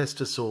to test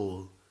us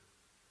all.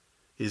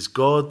 Is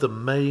God the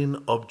main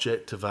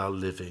object of our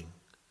living?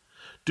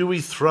 Do we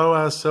throw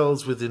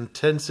ourselves with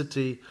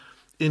intensity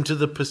into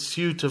the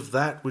pursuit of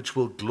that which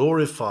will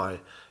glorify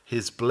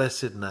his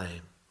blessed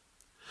name?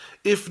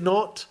 If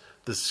not,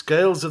 the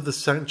scales of the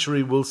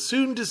sanctuary will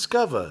soon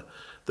discover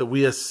that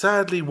we are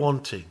sadly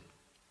wanting.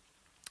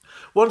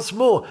 Once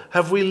more,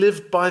 have we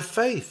lived by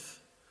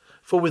faith?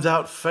 For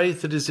without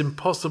faith it is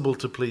impossible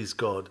to please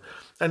God.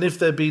 And if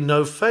there be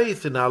no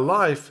faith in our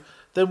life,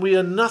 then we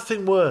are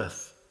nothing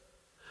worth.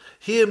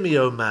 Hear me,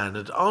 O man,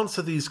 and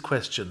answer these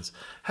questions.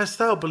 Hast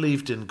thou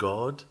believed in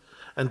God,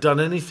 and done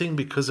anything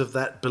because of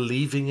that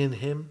believing in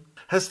him?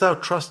 Hast thou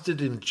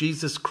trusted in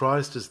Jesus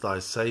Christ as thy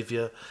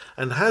Saviour,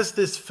 and has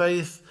this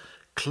faith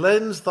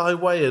cleansed thy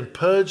way and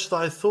purged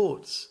thy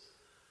thoughts?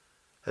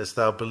 Hast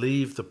thou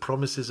believed the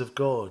promises of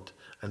God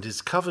and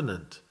his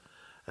covenant,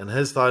 and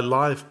has thy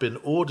life been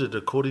ordered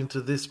according to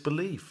this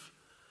belief?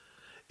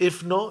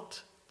 If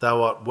not,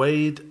 thou art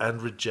weighed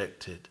and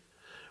rejected.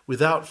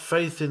 Without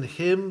faith in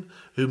him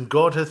whom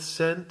God hath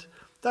sent,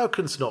 thou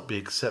canst not be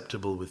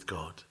acceptable with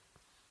God.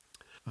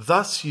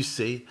 Thus, you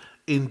see,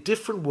 in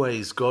different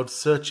ways God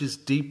searches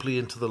deeply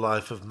into the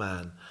life of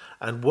man,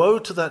 and woe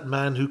to that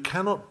man who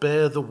cannot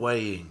bear the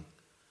weighing.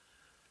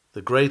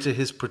 The greater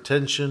his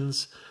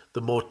pretensions,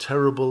 the more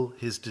terrible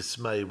his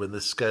dismay when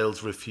the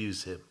scales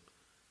refuse him.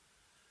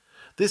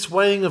 This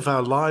weighing of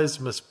our lives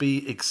must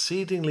be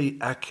exceedingly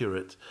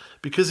accurate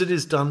because it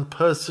is done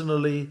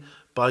personally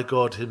by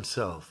God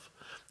himself.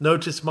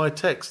 Notice my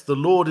text, the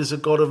Lord is a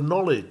God of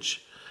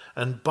knowledge,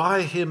 and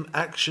by him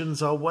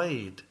actions are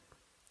weighed.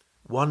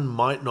 One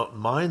might not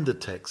mind the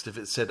text if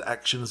it said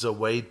actions are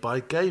weighed by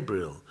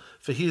Gabriel,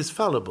 for he is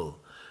fallible.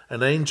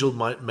 An angel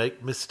might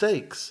make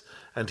mistakes,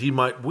 and he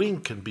might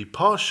wink and be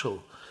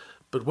partial.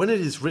 But when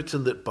it is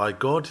written that by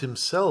God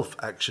himself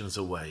actions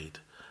are weighed,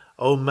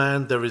 O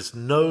man, there is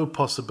no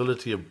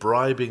possibility of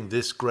bribing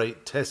this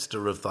great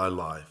tester of thy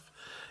life.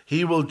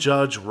 He will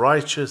judge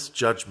righteous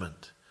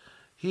judgment.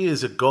 He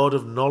is a God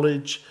of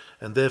knowledge,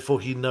 and therefore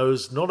he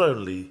knows not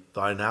only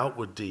thine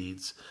outward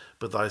deeds,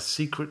 but thy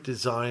secret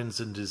designs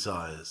and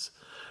desires.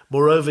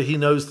 Moreover, he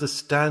knows the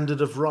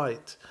standard of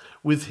right.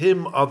 With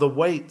him are the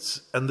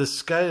weights and the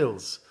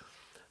scales.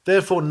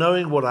 Therefore,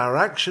 knowing what our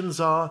actions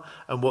are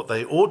and what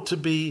they ought to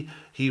be,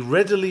 he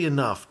readily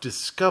enough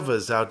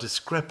discovers our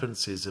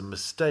discrepancies and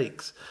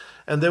mistakes,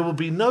 and there will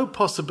be no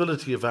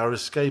possibility of our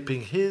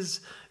escaping his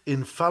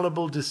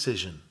infallible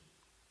decision.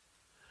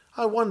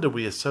 I wonder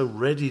we are so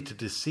ready to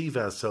deceive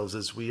ourselves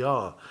as we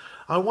are.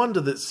 I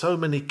wonder that so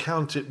many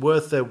count it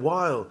worth their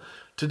while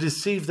to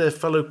deceive their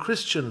fellow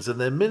Christians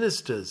and their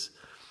ministers.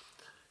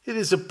 It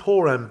is a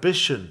poor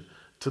ambition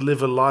to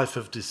live a life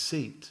of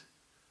deceit.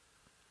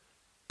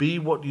 Be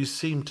what you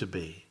seem to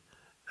be,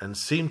 and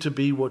seem to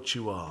be what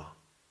you are.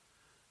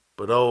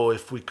 But oh,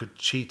 if we could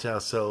cheat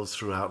ourselves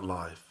throughout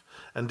life,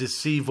 and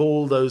deceive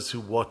all those who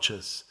watch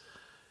us,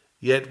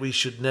 yet we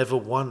should never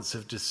once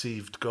have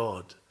deceived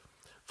God,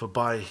 for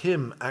by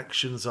him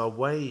actions are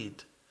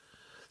weighed,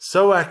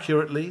 so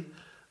accurately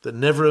that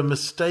never a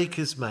mistake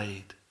is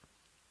made.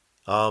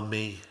 Ah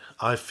me,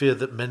 I fear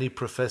that many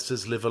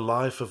professors live a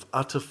life of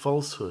utter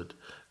falsehood,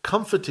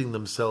 comforting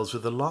themselves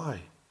with a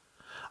lie.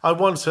 I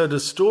once heard a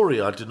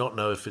story, I do not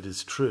know if it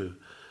is true,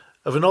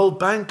 of an old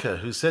banker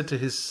who said to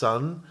his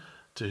son,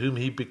 to whom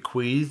he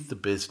bequeathed the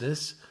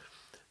business,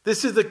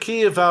 "This is the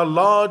key of our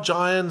large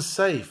iron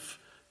safe.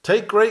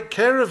 Take great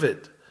care of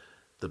it.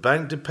 The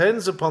bank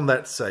depends upon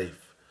that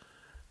safe.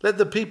 Let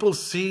the people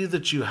see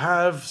that you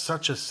have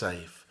such a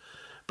safe,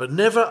 but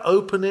never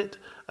open it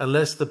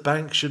unless the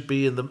bank should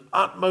be in the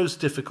utmost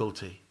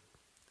difficulty."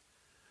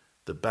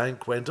 The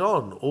bank went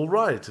on all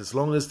right as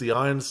long as the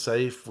iron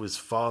safe was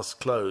fast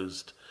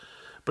closed.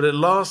 But at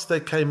last there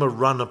came a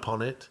run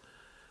upon it,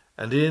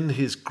 and in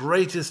his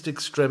greatest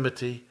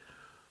extremity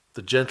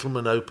the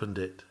gentleman opened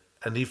it,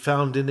 and he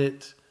found in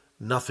it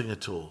nothing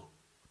at all.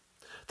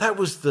 That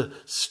was the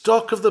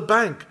stock of the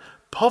bank,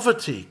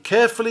 poverty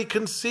carefully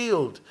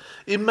concealed,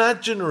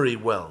 imaginary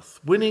wealth,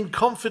 winning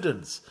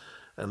confidence,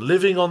 and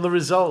living on the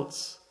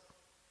results.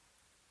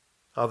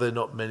 Are there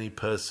not many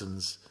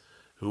persons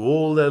who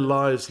all their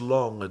lives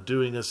long are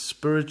doing a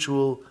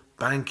spiritual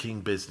banking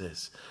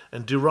business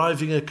and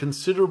deriving a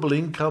considerable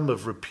income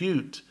of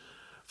repute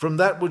from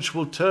that which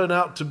will turn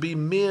out to be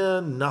mere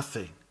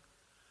nothing?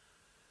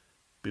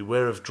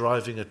 Beware of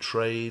driving a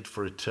trade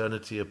for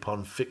eternity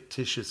upon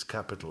fictitious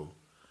capital,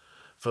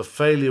 for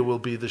failure will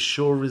be the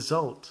sure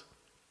result.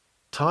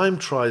 Time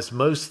tries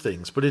most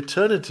things, but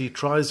eternity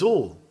tries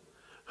all.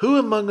 Who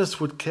among us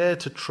would care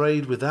to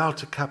trade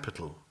without a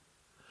capital?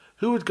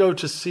 Who would go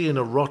to sea in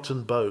a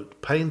rotten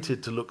boat,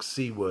 painted to look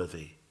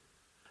seaworthy?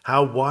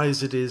 How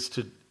wise it is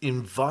to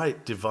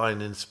invite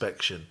divine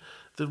inspection,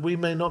 that we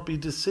may not be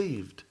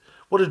deceived.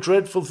 What a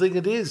dreadful thing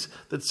it is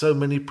that so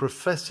many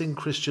professing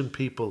Christian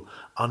people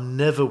are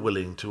never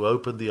willing to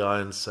open the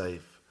iron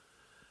safe.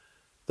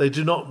 They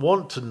do not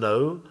want to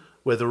know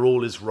whether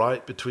all is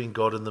right between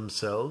God and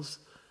themselves.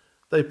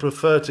 They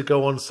prefer to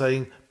go on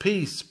saying,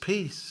 peace,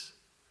 peace.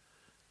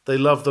 They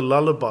love the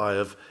lullaby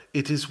of,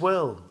 it is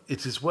well,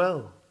 it is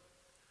well.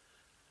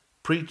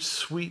 Preach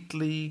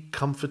sweetly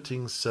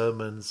comforting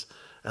sermons,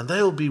 and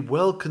they'll be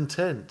well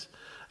content.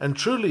 And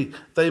truly,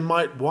 they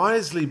might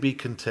wisely be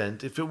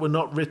content if it were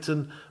not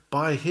written,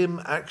 by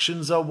him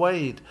actions are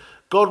weighed.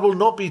 God will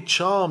not be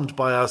charmed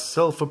by our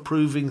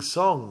self-approving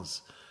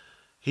songs.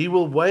 He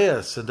will weigh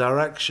us and our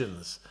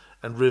actions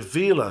and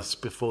reveal us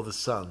before the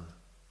Son.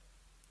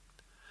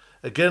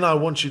 Again, I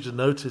want you to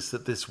notice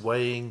that this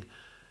weighing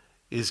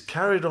is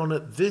carried on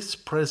at this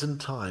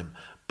present time.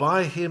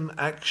 By him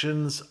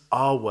actions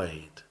are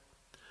weighed.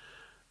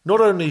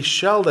 Not only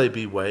shall they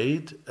be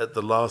weighed at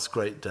the last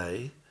great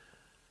day,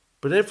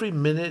 but every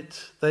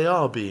minute they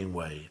are being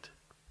weighed.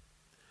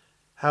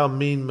 How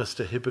mean must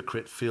a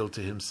hypocrite feel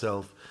to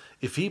himself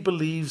if he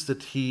believes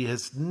that he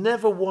has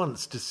never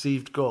once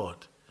deceived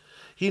God.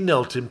 He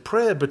knelt in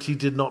prayer, but he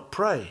did not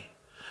pray.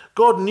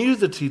 God knew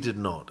that he did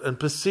not, and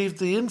perceived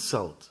the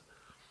insult.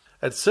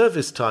 At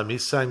service time he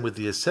sang with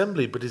the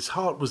assembly, but his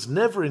heart was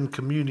never in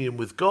communion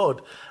with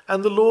God,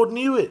 and the Lord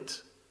knew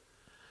it.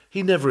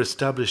 He never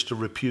established a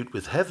repute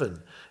with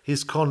heaven.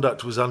 His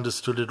conduct was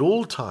understood at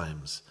all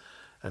times,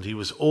 and he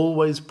was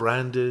always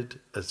branded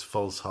as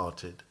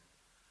false-hearted.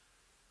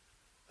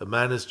 A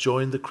man has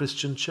joined the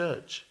Christian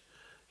church.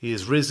 He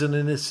is risen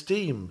in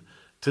esteem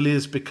till he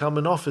has become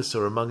an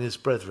officer among his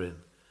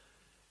brethren.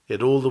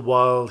 Yet all the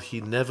while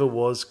he never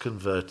was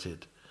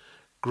converted.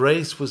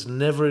 Grace was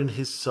never in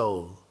his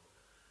soul.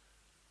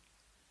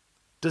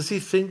 Does he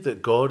think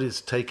that God is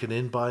taken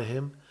in by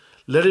him?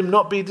 Let him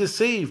not be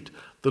deceived.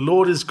 The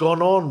Lord has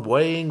gone on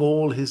weighing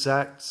all his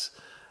acts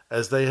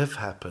as they have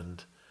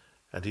happened,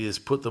 and he has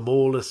put them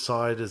all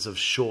aside as of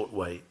short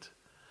weight.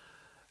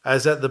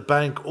 As at the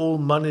bank all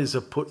monies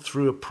are put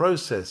through a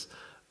process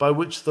by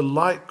which the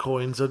light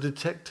coins are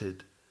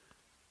detected,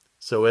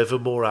 so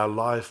evermore our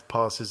life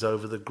passes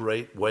over the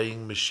great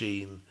weighing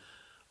machine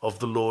of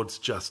the Lord's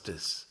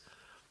justice,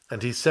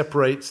 and he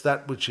separates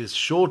that which is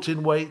short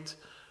in weight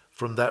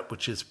from that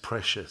which is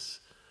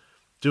precious,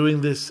 doing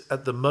this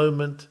at the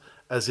moment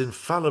as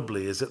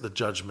infallibly as at the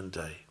judgment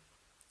day.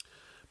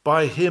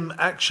 By him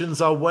actions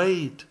are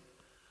weighed.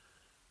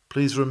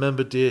 Please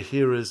remember, dear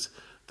hearers,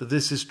 that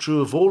this is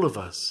true of all of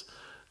us,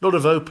 not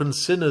of open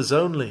sinners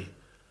only,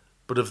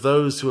 but of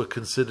those who are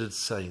considered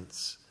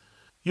saints.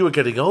 You are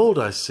getting old,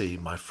 I see,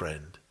 my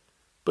friend,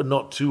 but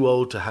not too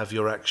old to have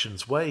your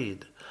actions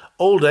weighed.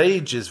 Old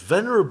age is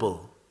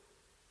venerable,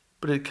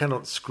 but it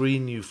cannot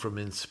screen you from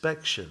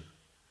inspection.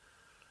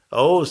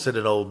 Oh, said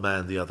an old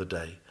man the other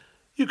day,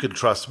 you can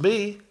trust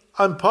me.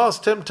 I'm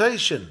past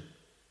temptation.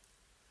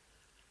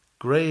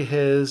 Grey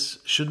hairs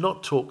should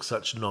not talk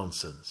such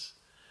nonsense.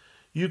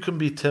 You can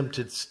be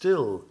tempted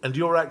still, and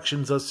your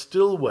actions are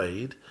still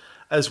weighed,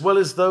 as well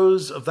as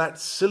those of that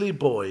silly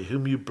boy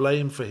whom you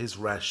blame for his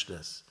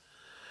rashness.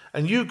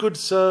 And you, good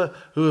sir,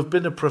 who have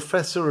been a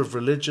professor of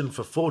religion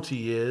for 40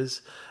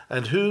 years,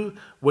 and who,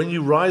 when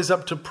you rise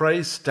up to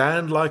pray,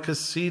 stand like a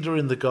cedar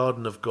in the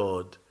garden of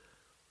God,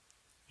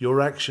 your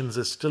actions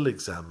are still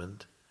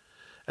examined.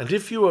 And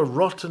if you are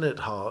rotten at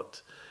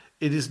heart,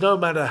 it is no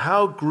matter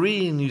how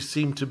green you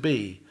seem to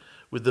be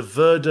with the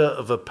verdure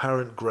of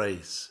apparent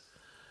grace,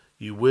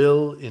 you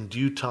will in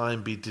due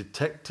time be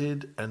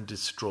detected and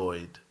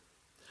destroyed.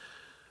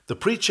 The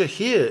preacher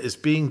here is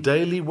being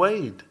daily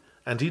weighed,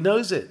 and he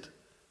knows it.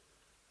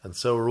 And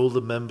so are all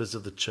the members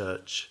of the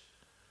church.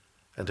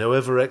 And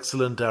however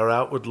excellent our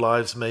outward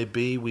lives may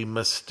be, we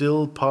must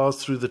still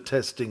pass through the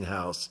testing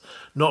house.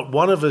 Not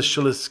one of us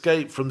shall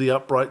escape from the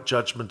upright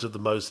judgment of the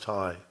Most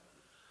High.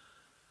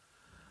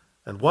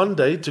 And one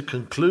day, to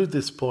conclude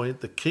this point,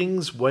 the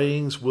King's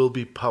weighings will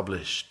be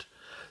published,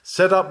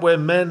 set up where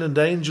men and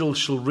angels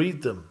shall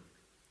read them.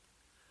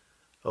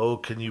 Oh,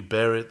 can you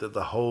bear it that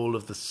the whole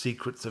of the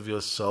secrets of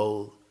your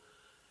soul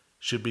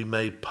should be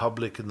made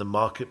public in the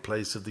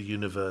marketplace of the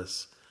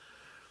universe,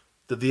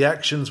 that the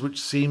actions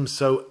which seem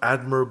so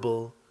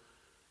admirable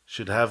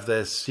should have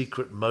their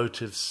secret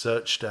motives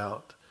searched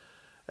out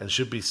and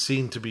should be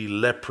seen to be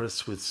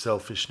leprous with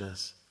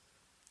selfishness?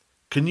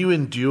 Can you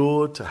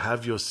endure to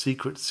have your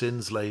secret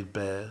sins laid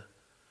bare,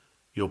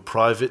 your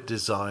private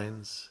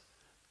designs,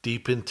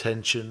 deep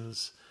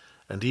intentions,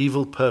 and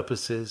evil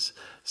purposes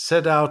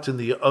set out in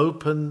the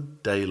open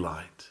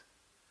daylight?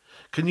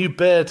 Can you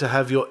bear to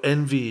have your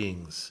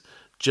envyings,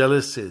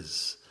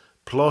 jealousies,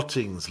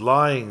 plottings,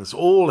 lyings,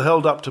 all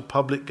held up to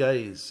public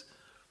gaze?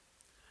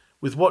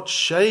 With what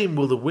shame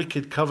will the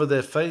wicked cover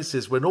their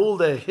faces when all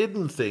their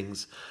hidden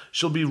things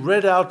shall be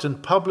read out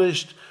and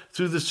published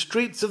through the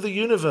streets of the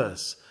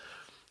universe?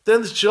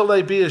 Then shall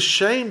they be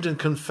ashamed and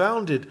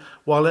confounded,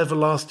 while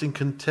everlasting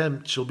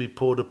contempt shall be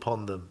poured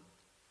upon them.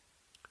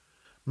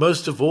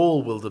 Most of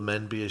all will the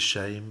men be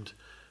ashamed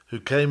who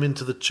came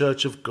into the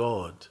church of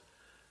God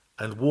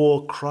and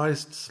wore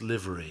Christ's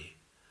livery,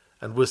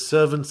 and were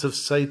servants of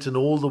Satan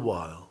all the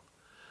while.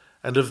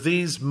 And of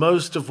these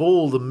most of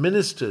all the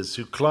ministers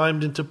who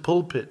climbed into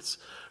pulpits,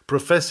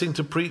 professing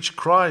to preach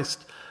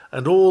Christ,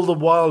 and all the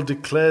while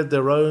declared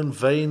their own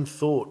vain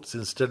thoughts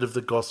instead of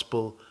the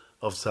gospel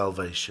of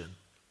salvation.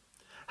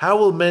 How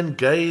will men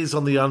gaze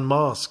on the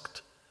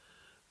unmasked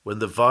when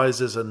the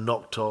visors are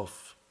knocked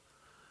off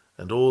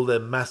and all their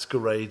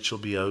masquerade shall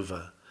be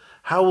over?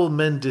 How will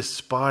men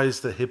despise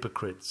the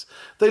hypocrites?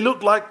 They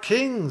look like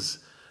kings,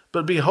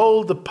 but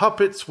behold, the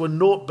puppets were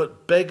naught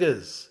but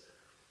beggars.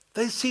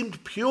 They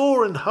seemed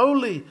pure and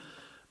holy,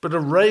 but a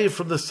ray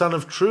from the Sun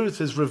of Truth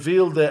has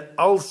revealed their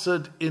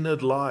ulcered inner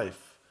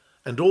life,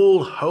 and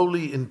all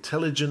holy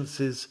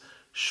intelligences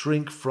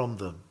shrink from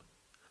them.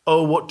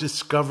 Oh, what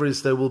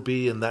discoveries there will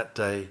be in that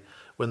day,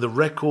 when the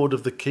record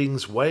of the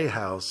King's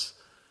Wayhouse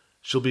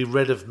shall be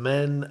read of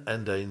men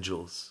and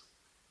angels.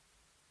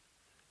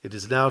 It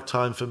is now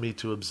time for me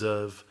to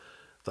observe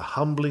the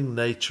humbling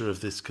nature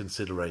of this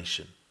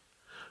consideration.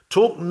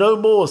 Talk no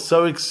more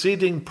so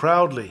exceeding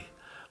proudly.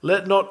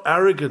 Let not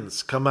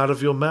arrogance come out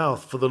of your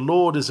mouth, for the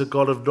Lord is a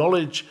God of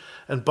knowledge,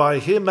 and by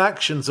him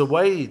actions are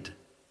weighed.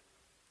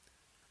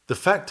 The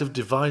fact of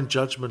divine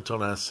judgment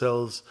on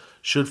ourselves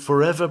should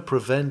forever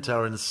prevent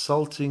our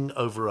insulting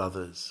over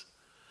others.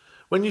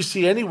 When you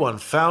see anyone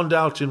found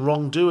out in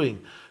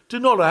wrongdoing, do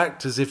not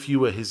act as if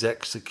you were his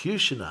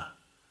executioner.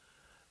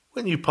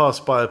 When you pass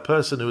by a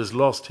person who has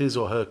lost his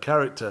or her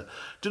character,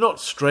 do not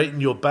straighten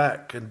your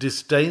back and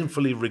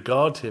disdainfully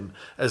regard him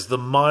as the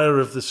mire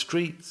of the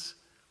streets.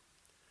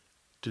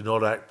 Do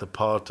not act the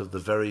part of the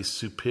very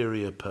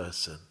superior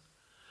person.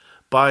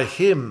 By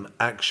him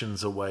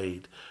actions are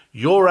weighed.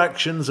 Your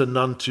actions are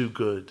none too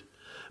good.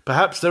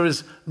 Perhaps there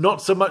is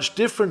not so much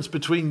difference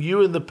between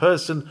you and the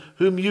person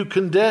whom you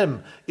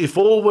condemn, if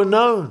all were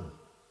known.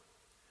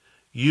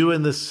 You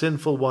and the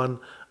sinful one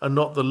are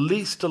not the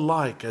least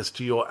alike as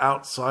to your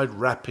outside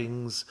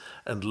wrappings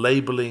and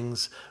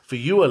labellings, for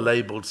you are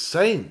labelled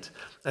saint,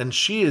 and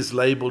she is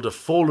labelled a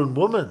fallen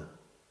woman.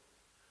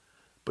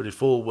 But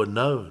if all were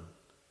known,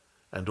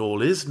 and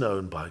all is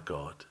known by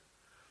God,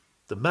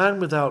 the man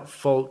without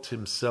fault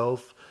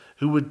himself,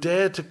 who would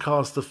dare to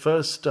cast the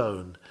first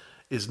stone,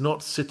 is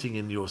not sitting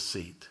in your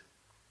seat.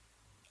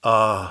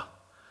 Ah,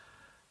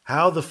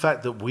 how the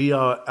fact that we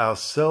are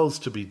ourselves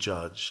to be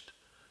judged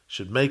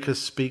should make us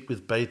speak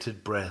with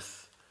bated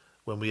breath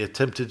when we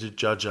attempted to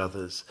judge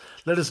others.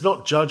 Let us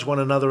not judge one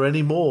another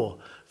any more,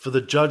 for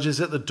the judge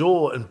is at the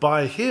door, and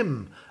by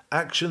him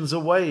actions are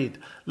weighed.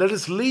 Let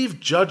us leave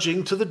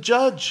judging to the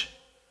judge.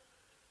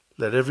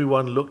 Let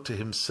everyone look to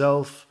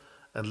himself,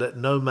 and let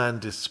no man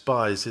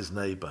despise his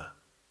neighbour.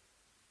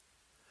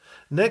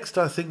 Next,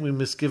 I think we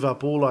must give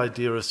up all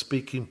idea of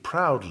speaking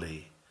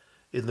proudly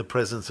in the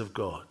presence of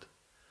God.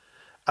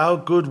 Our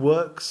good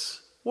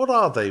works, what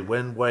are they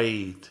when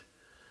weighed?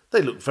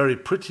 They look very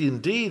pretty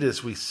indeed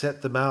as we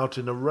set them out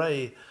in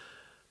array,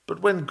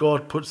 but when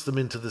God puts them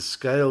into the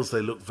scales,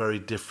 they look very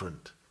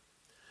different.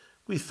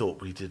 We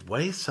thought we did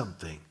weigh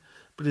something,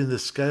 but in the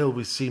scale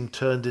we seem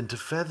turned into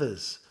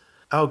feathers.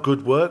 Our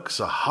good works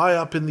are high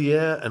up in the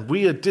air, and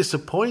we are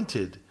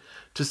disappointed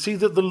to see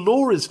that the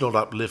law is not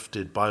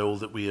uplifted by all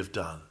that we have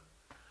done.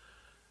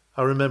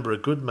 I remember a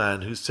good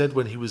man who said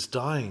when he was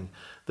dying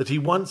that he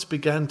once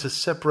began to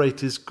separate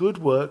his good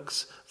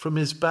works from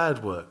his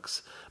bad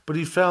works, but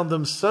he found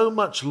them so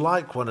much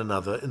like one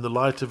another in the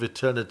light of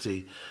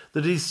eternity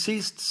that he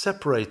ceased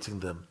separating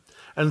them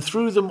and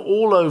threw them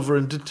all over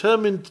and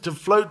determined to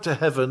float to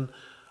heaven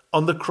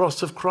on the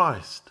cross of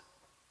Christ.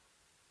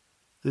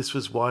 This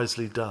was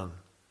wisely done,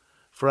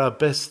 for our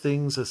best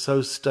things are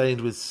so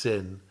stained with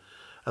sin,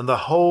 and the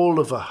whole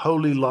of a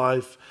holy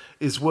life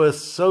is worth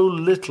so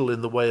little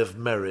in the way of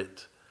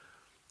merit,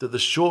 that the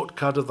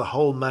shortcut of the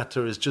whole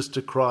matter is just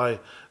to cry,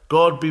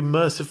 God be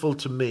merciful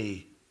to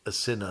me, a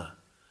sinner,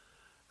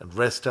 and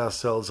rest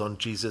ourselves on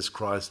Jesus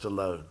Christ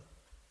alone.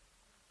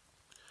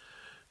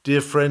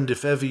 Dear friend,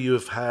 if ever you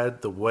have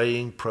had the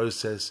weighing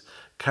process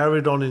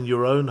carried on in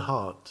your own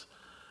heart,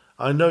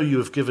 I know you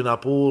have given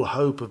up all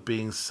hope of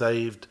being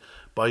saved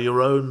by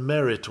your own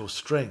merit or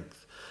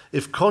strength.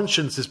 If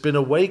conscience has been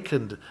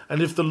awakened,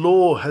 and if the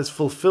law has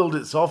fulfilled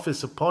its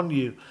office upon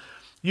you,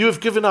 you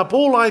have given up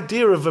all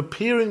idea of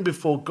appearing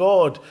before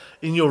God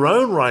in your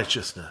own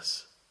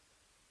righteousness.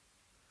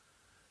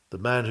 The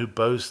man who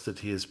boasts that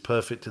he is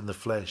perfect in the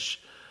flesh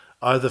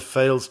either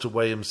fails to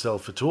weigh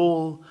himself at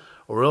all,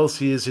 or else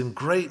he is in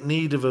great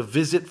need of a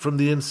visit from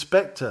the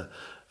inspector,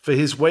 for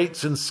his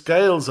weights and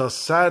scales are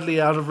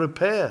sadly out of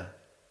repair.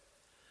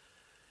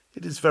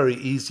 It is very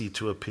easy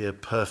to appear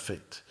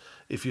perfect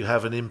if you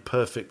have an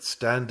imperfect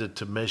standard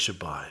to measure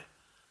by.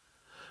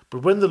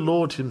 But when the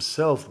Lord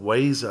himself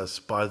weighs us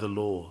by the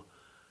law,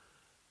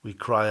 we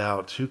cry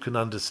out, who can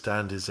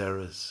understand his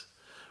errors?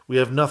 We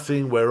have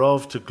nothing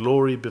whereof to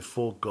glory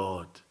before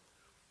God.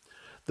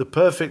 The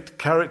perfect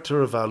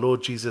character of our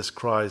Lord Jesus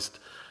Christ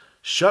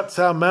shuts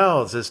our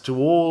mouths as to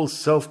all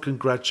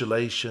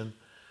self-congratulation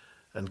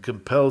and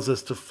compels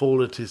us to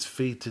fall at his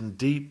feet in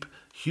deep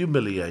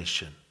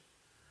humiliation.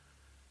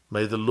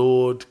 May the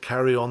Lord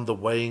carry on the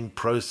weighing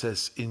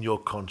process in your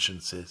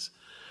consciences,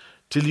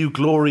 till you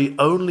glory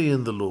only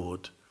in the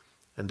Lord,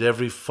 and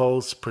every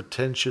false,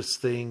 pretentious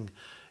thing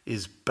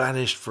is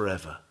banished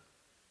forever.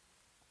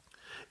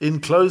 In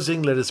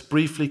closing, let us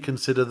briefly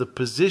consider the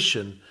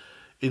position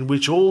in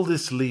which all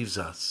this leaves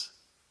us.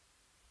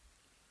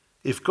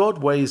 If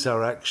God weighs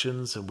our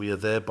actions and we are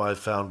thereby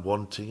found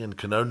wanting and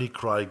can only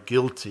cry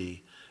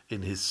guilty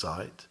in his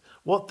sight,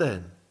 what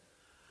then?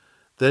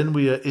 Then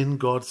we are in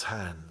God's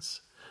hands.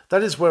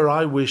 That is where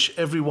I wish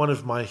every one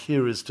of my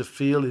hearers to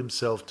feel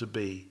himself to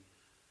be.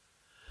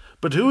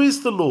 But who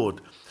is the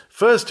Lord?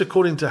 First,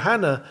 according to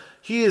Hannah,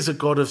 he is a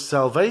God of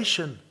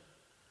salvation.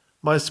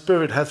 My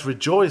spirit hath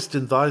rejoiced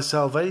in thy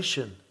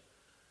salvation.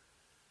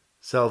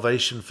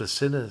 Salvation for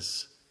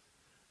sinners,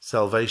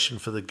 salvation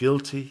for the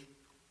guilty,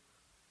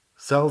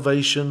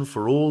 salvation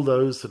for all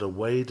those that are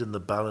weighed in the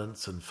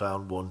balance and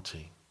found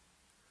wanting.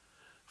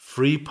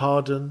 Free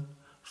pardon,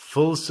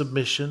 full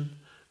submission,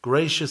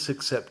 gracious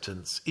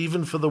acceptance,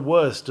 even for the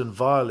worst and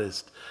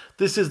vilest.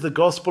 This is the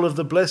gospel of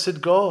the blessed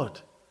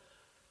God.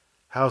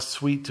 How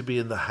sweet to be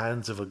in the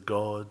hands of a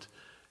God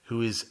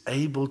who is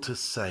able to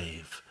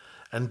save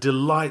and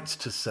delights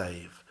to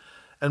save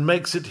and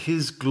makes it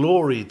his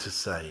glory to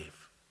save.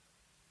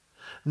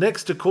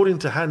 Next, according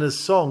to Hannah's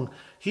song,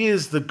 he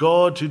is the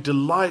God who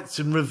delights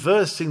in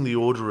reversing the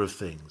order of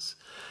things.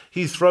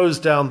 He throws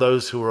down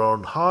those who are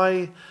on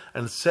high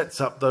and sets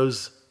up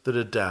those that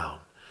are down.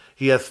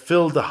 He hath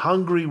filled the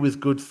hungry with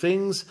good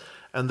things,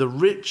 and the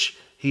rich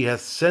he hath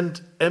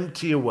sent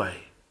empty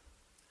away.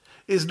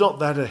 Is not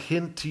that a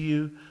hint to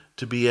you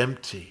to be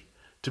empty,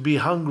 to be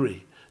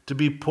hungry, to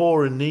be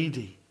poor and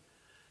needy?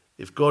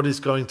 If God is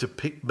going to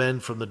pick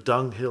men from the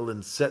dunghill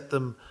and set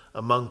them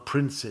among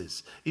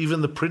princes,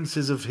 even the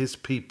princes of his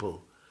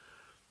people,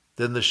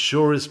 then the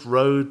surest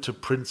road to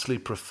princely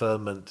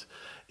preferment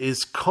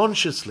is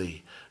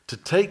consciously to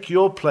take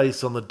your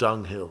place on the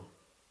dunghill.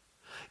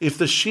 If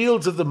the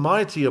shields of the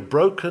mighty are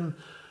broken,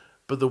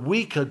 but the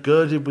weak are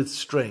girded with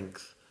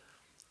strength,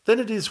 then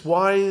it is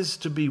wise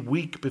to be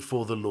weak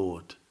before the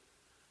Lord.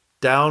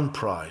 Down,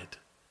 pride.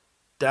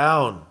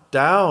 Down,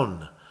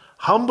 down.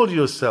 Humble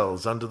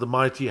yourselves under the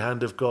mighty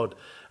hand of God,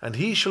 and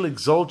he shall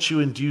exalt you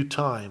in due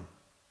time.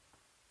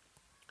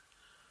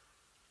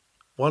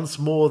 Once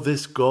more,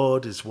 this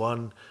God is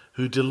one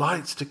who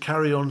delights to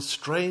carry on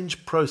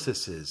strange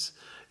processes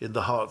in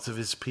the hearts of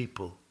his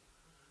people.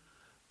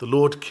 The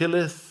Lord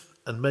killeth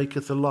and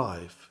maketh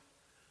alive.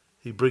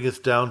 He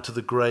bringeth down to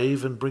the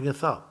grave and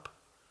bringeth up.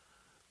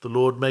 The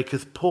Lord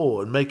maketh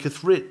poor and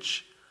maketh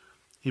rich.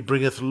 He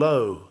bringeth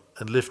low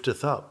and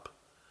lifteth up.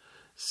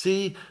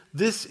 See,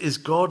 this is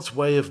God's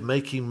way of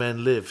making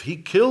men live. He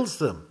kills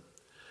them.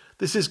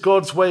 This is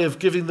God's way of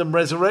giving them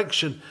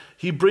resurrection.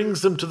 He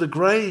brings them to the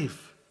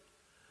grave.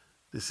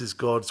 This is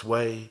God's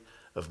way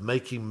of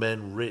making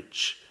men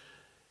rich.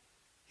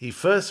 He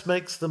first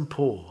makes them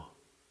poor.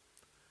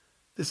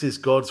 This is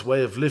God's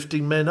way of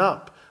lifting men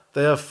up.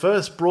 They are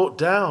first brought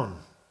down.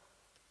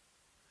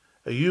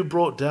 Are you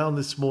brought down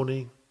this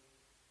morning?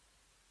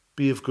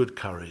 Be of good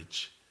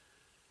courage.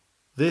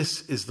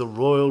 This is the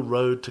royal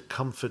road to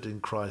comfort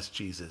in Christ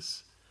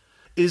Jesus.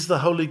 Is the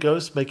Holy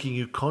Ghost making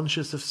you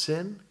conscious of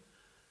sin?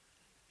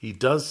 He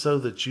does so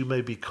that you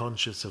may be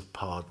conscious of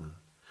pardon.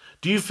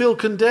 Do you feel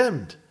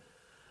condemned?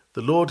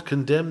 The Lord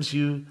condemns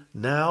you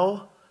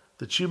now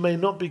that you may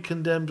not be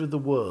condemned with the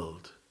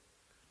world.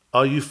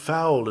 Are you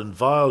foul and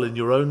vile in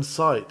your own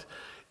sight?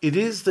 It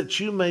is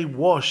that you may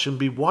wash and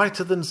be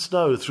whiter than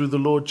snow through the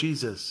Lord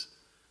Jesus.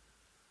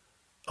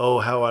 Oh,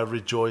 how I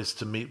rejoice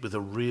to meet with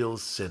a real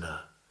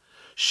sinner.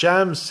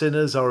 Sham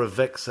sinners are a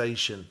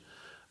vexation,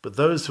 but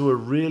those who are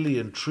really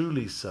and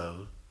truly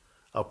so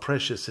are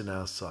precious in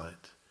our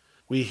sight.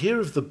 We hear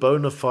of the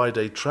bona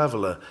fide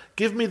traveller.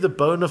 Give me the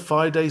bona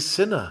fide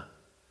sinner.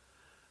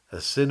 A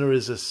sinner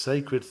is a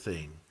sacred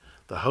thing.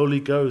 The Holy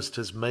Ghost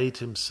has made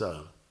him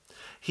so.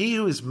 He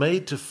who is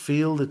made to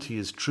feel that he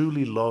is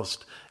truly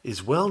lost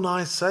is well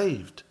nigh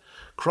saved.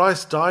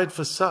 Christ died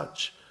for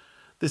such.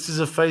 This is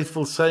a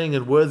faithful saying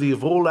and worthy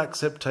of all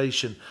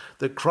acceptation,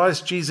 that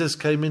Christ Jesus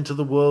came into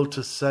the world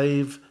to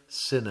save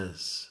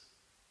sinners.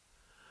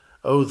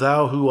 O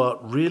thou who art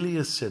really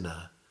a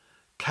sinner,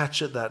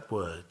 catch at that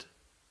word.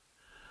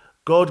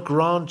 God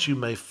grant you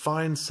may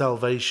find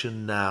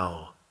salvation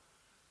now,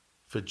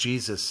 for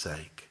Jesus'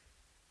 sake.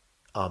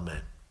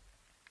 Amen.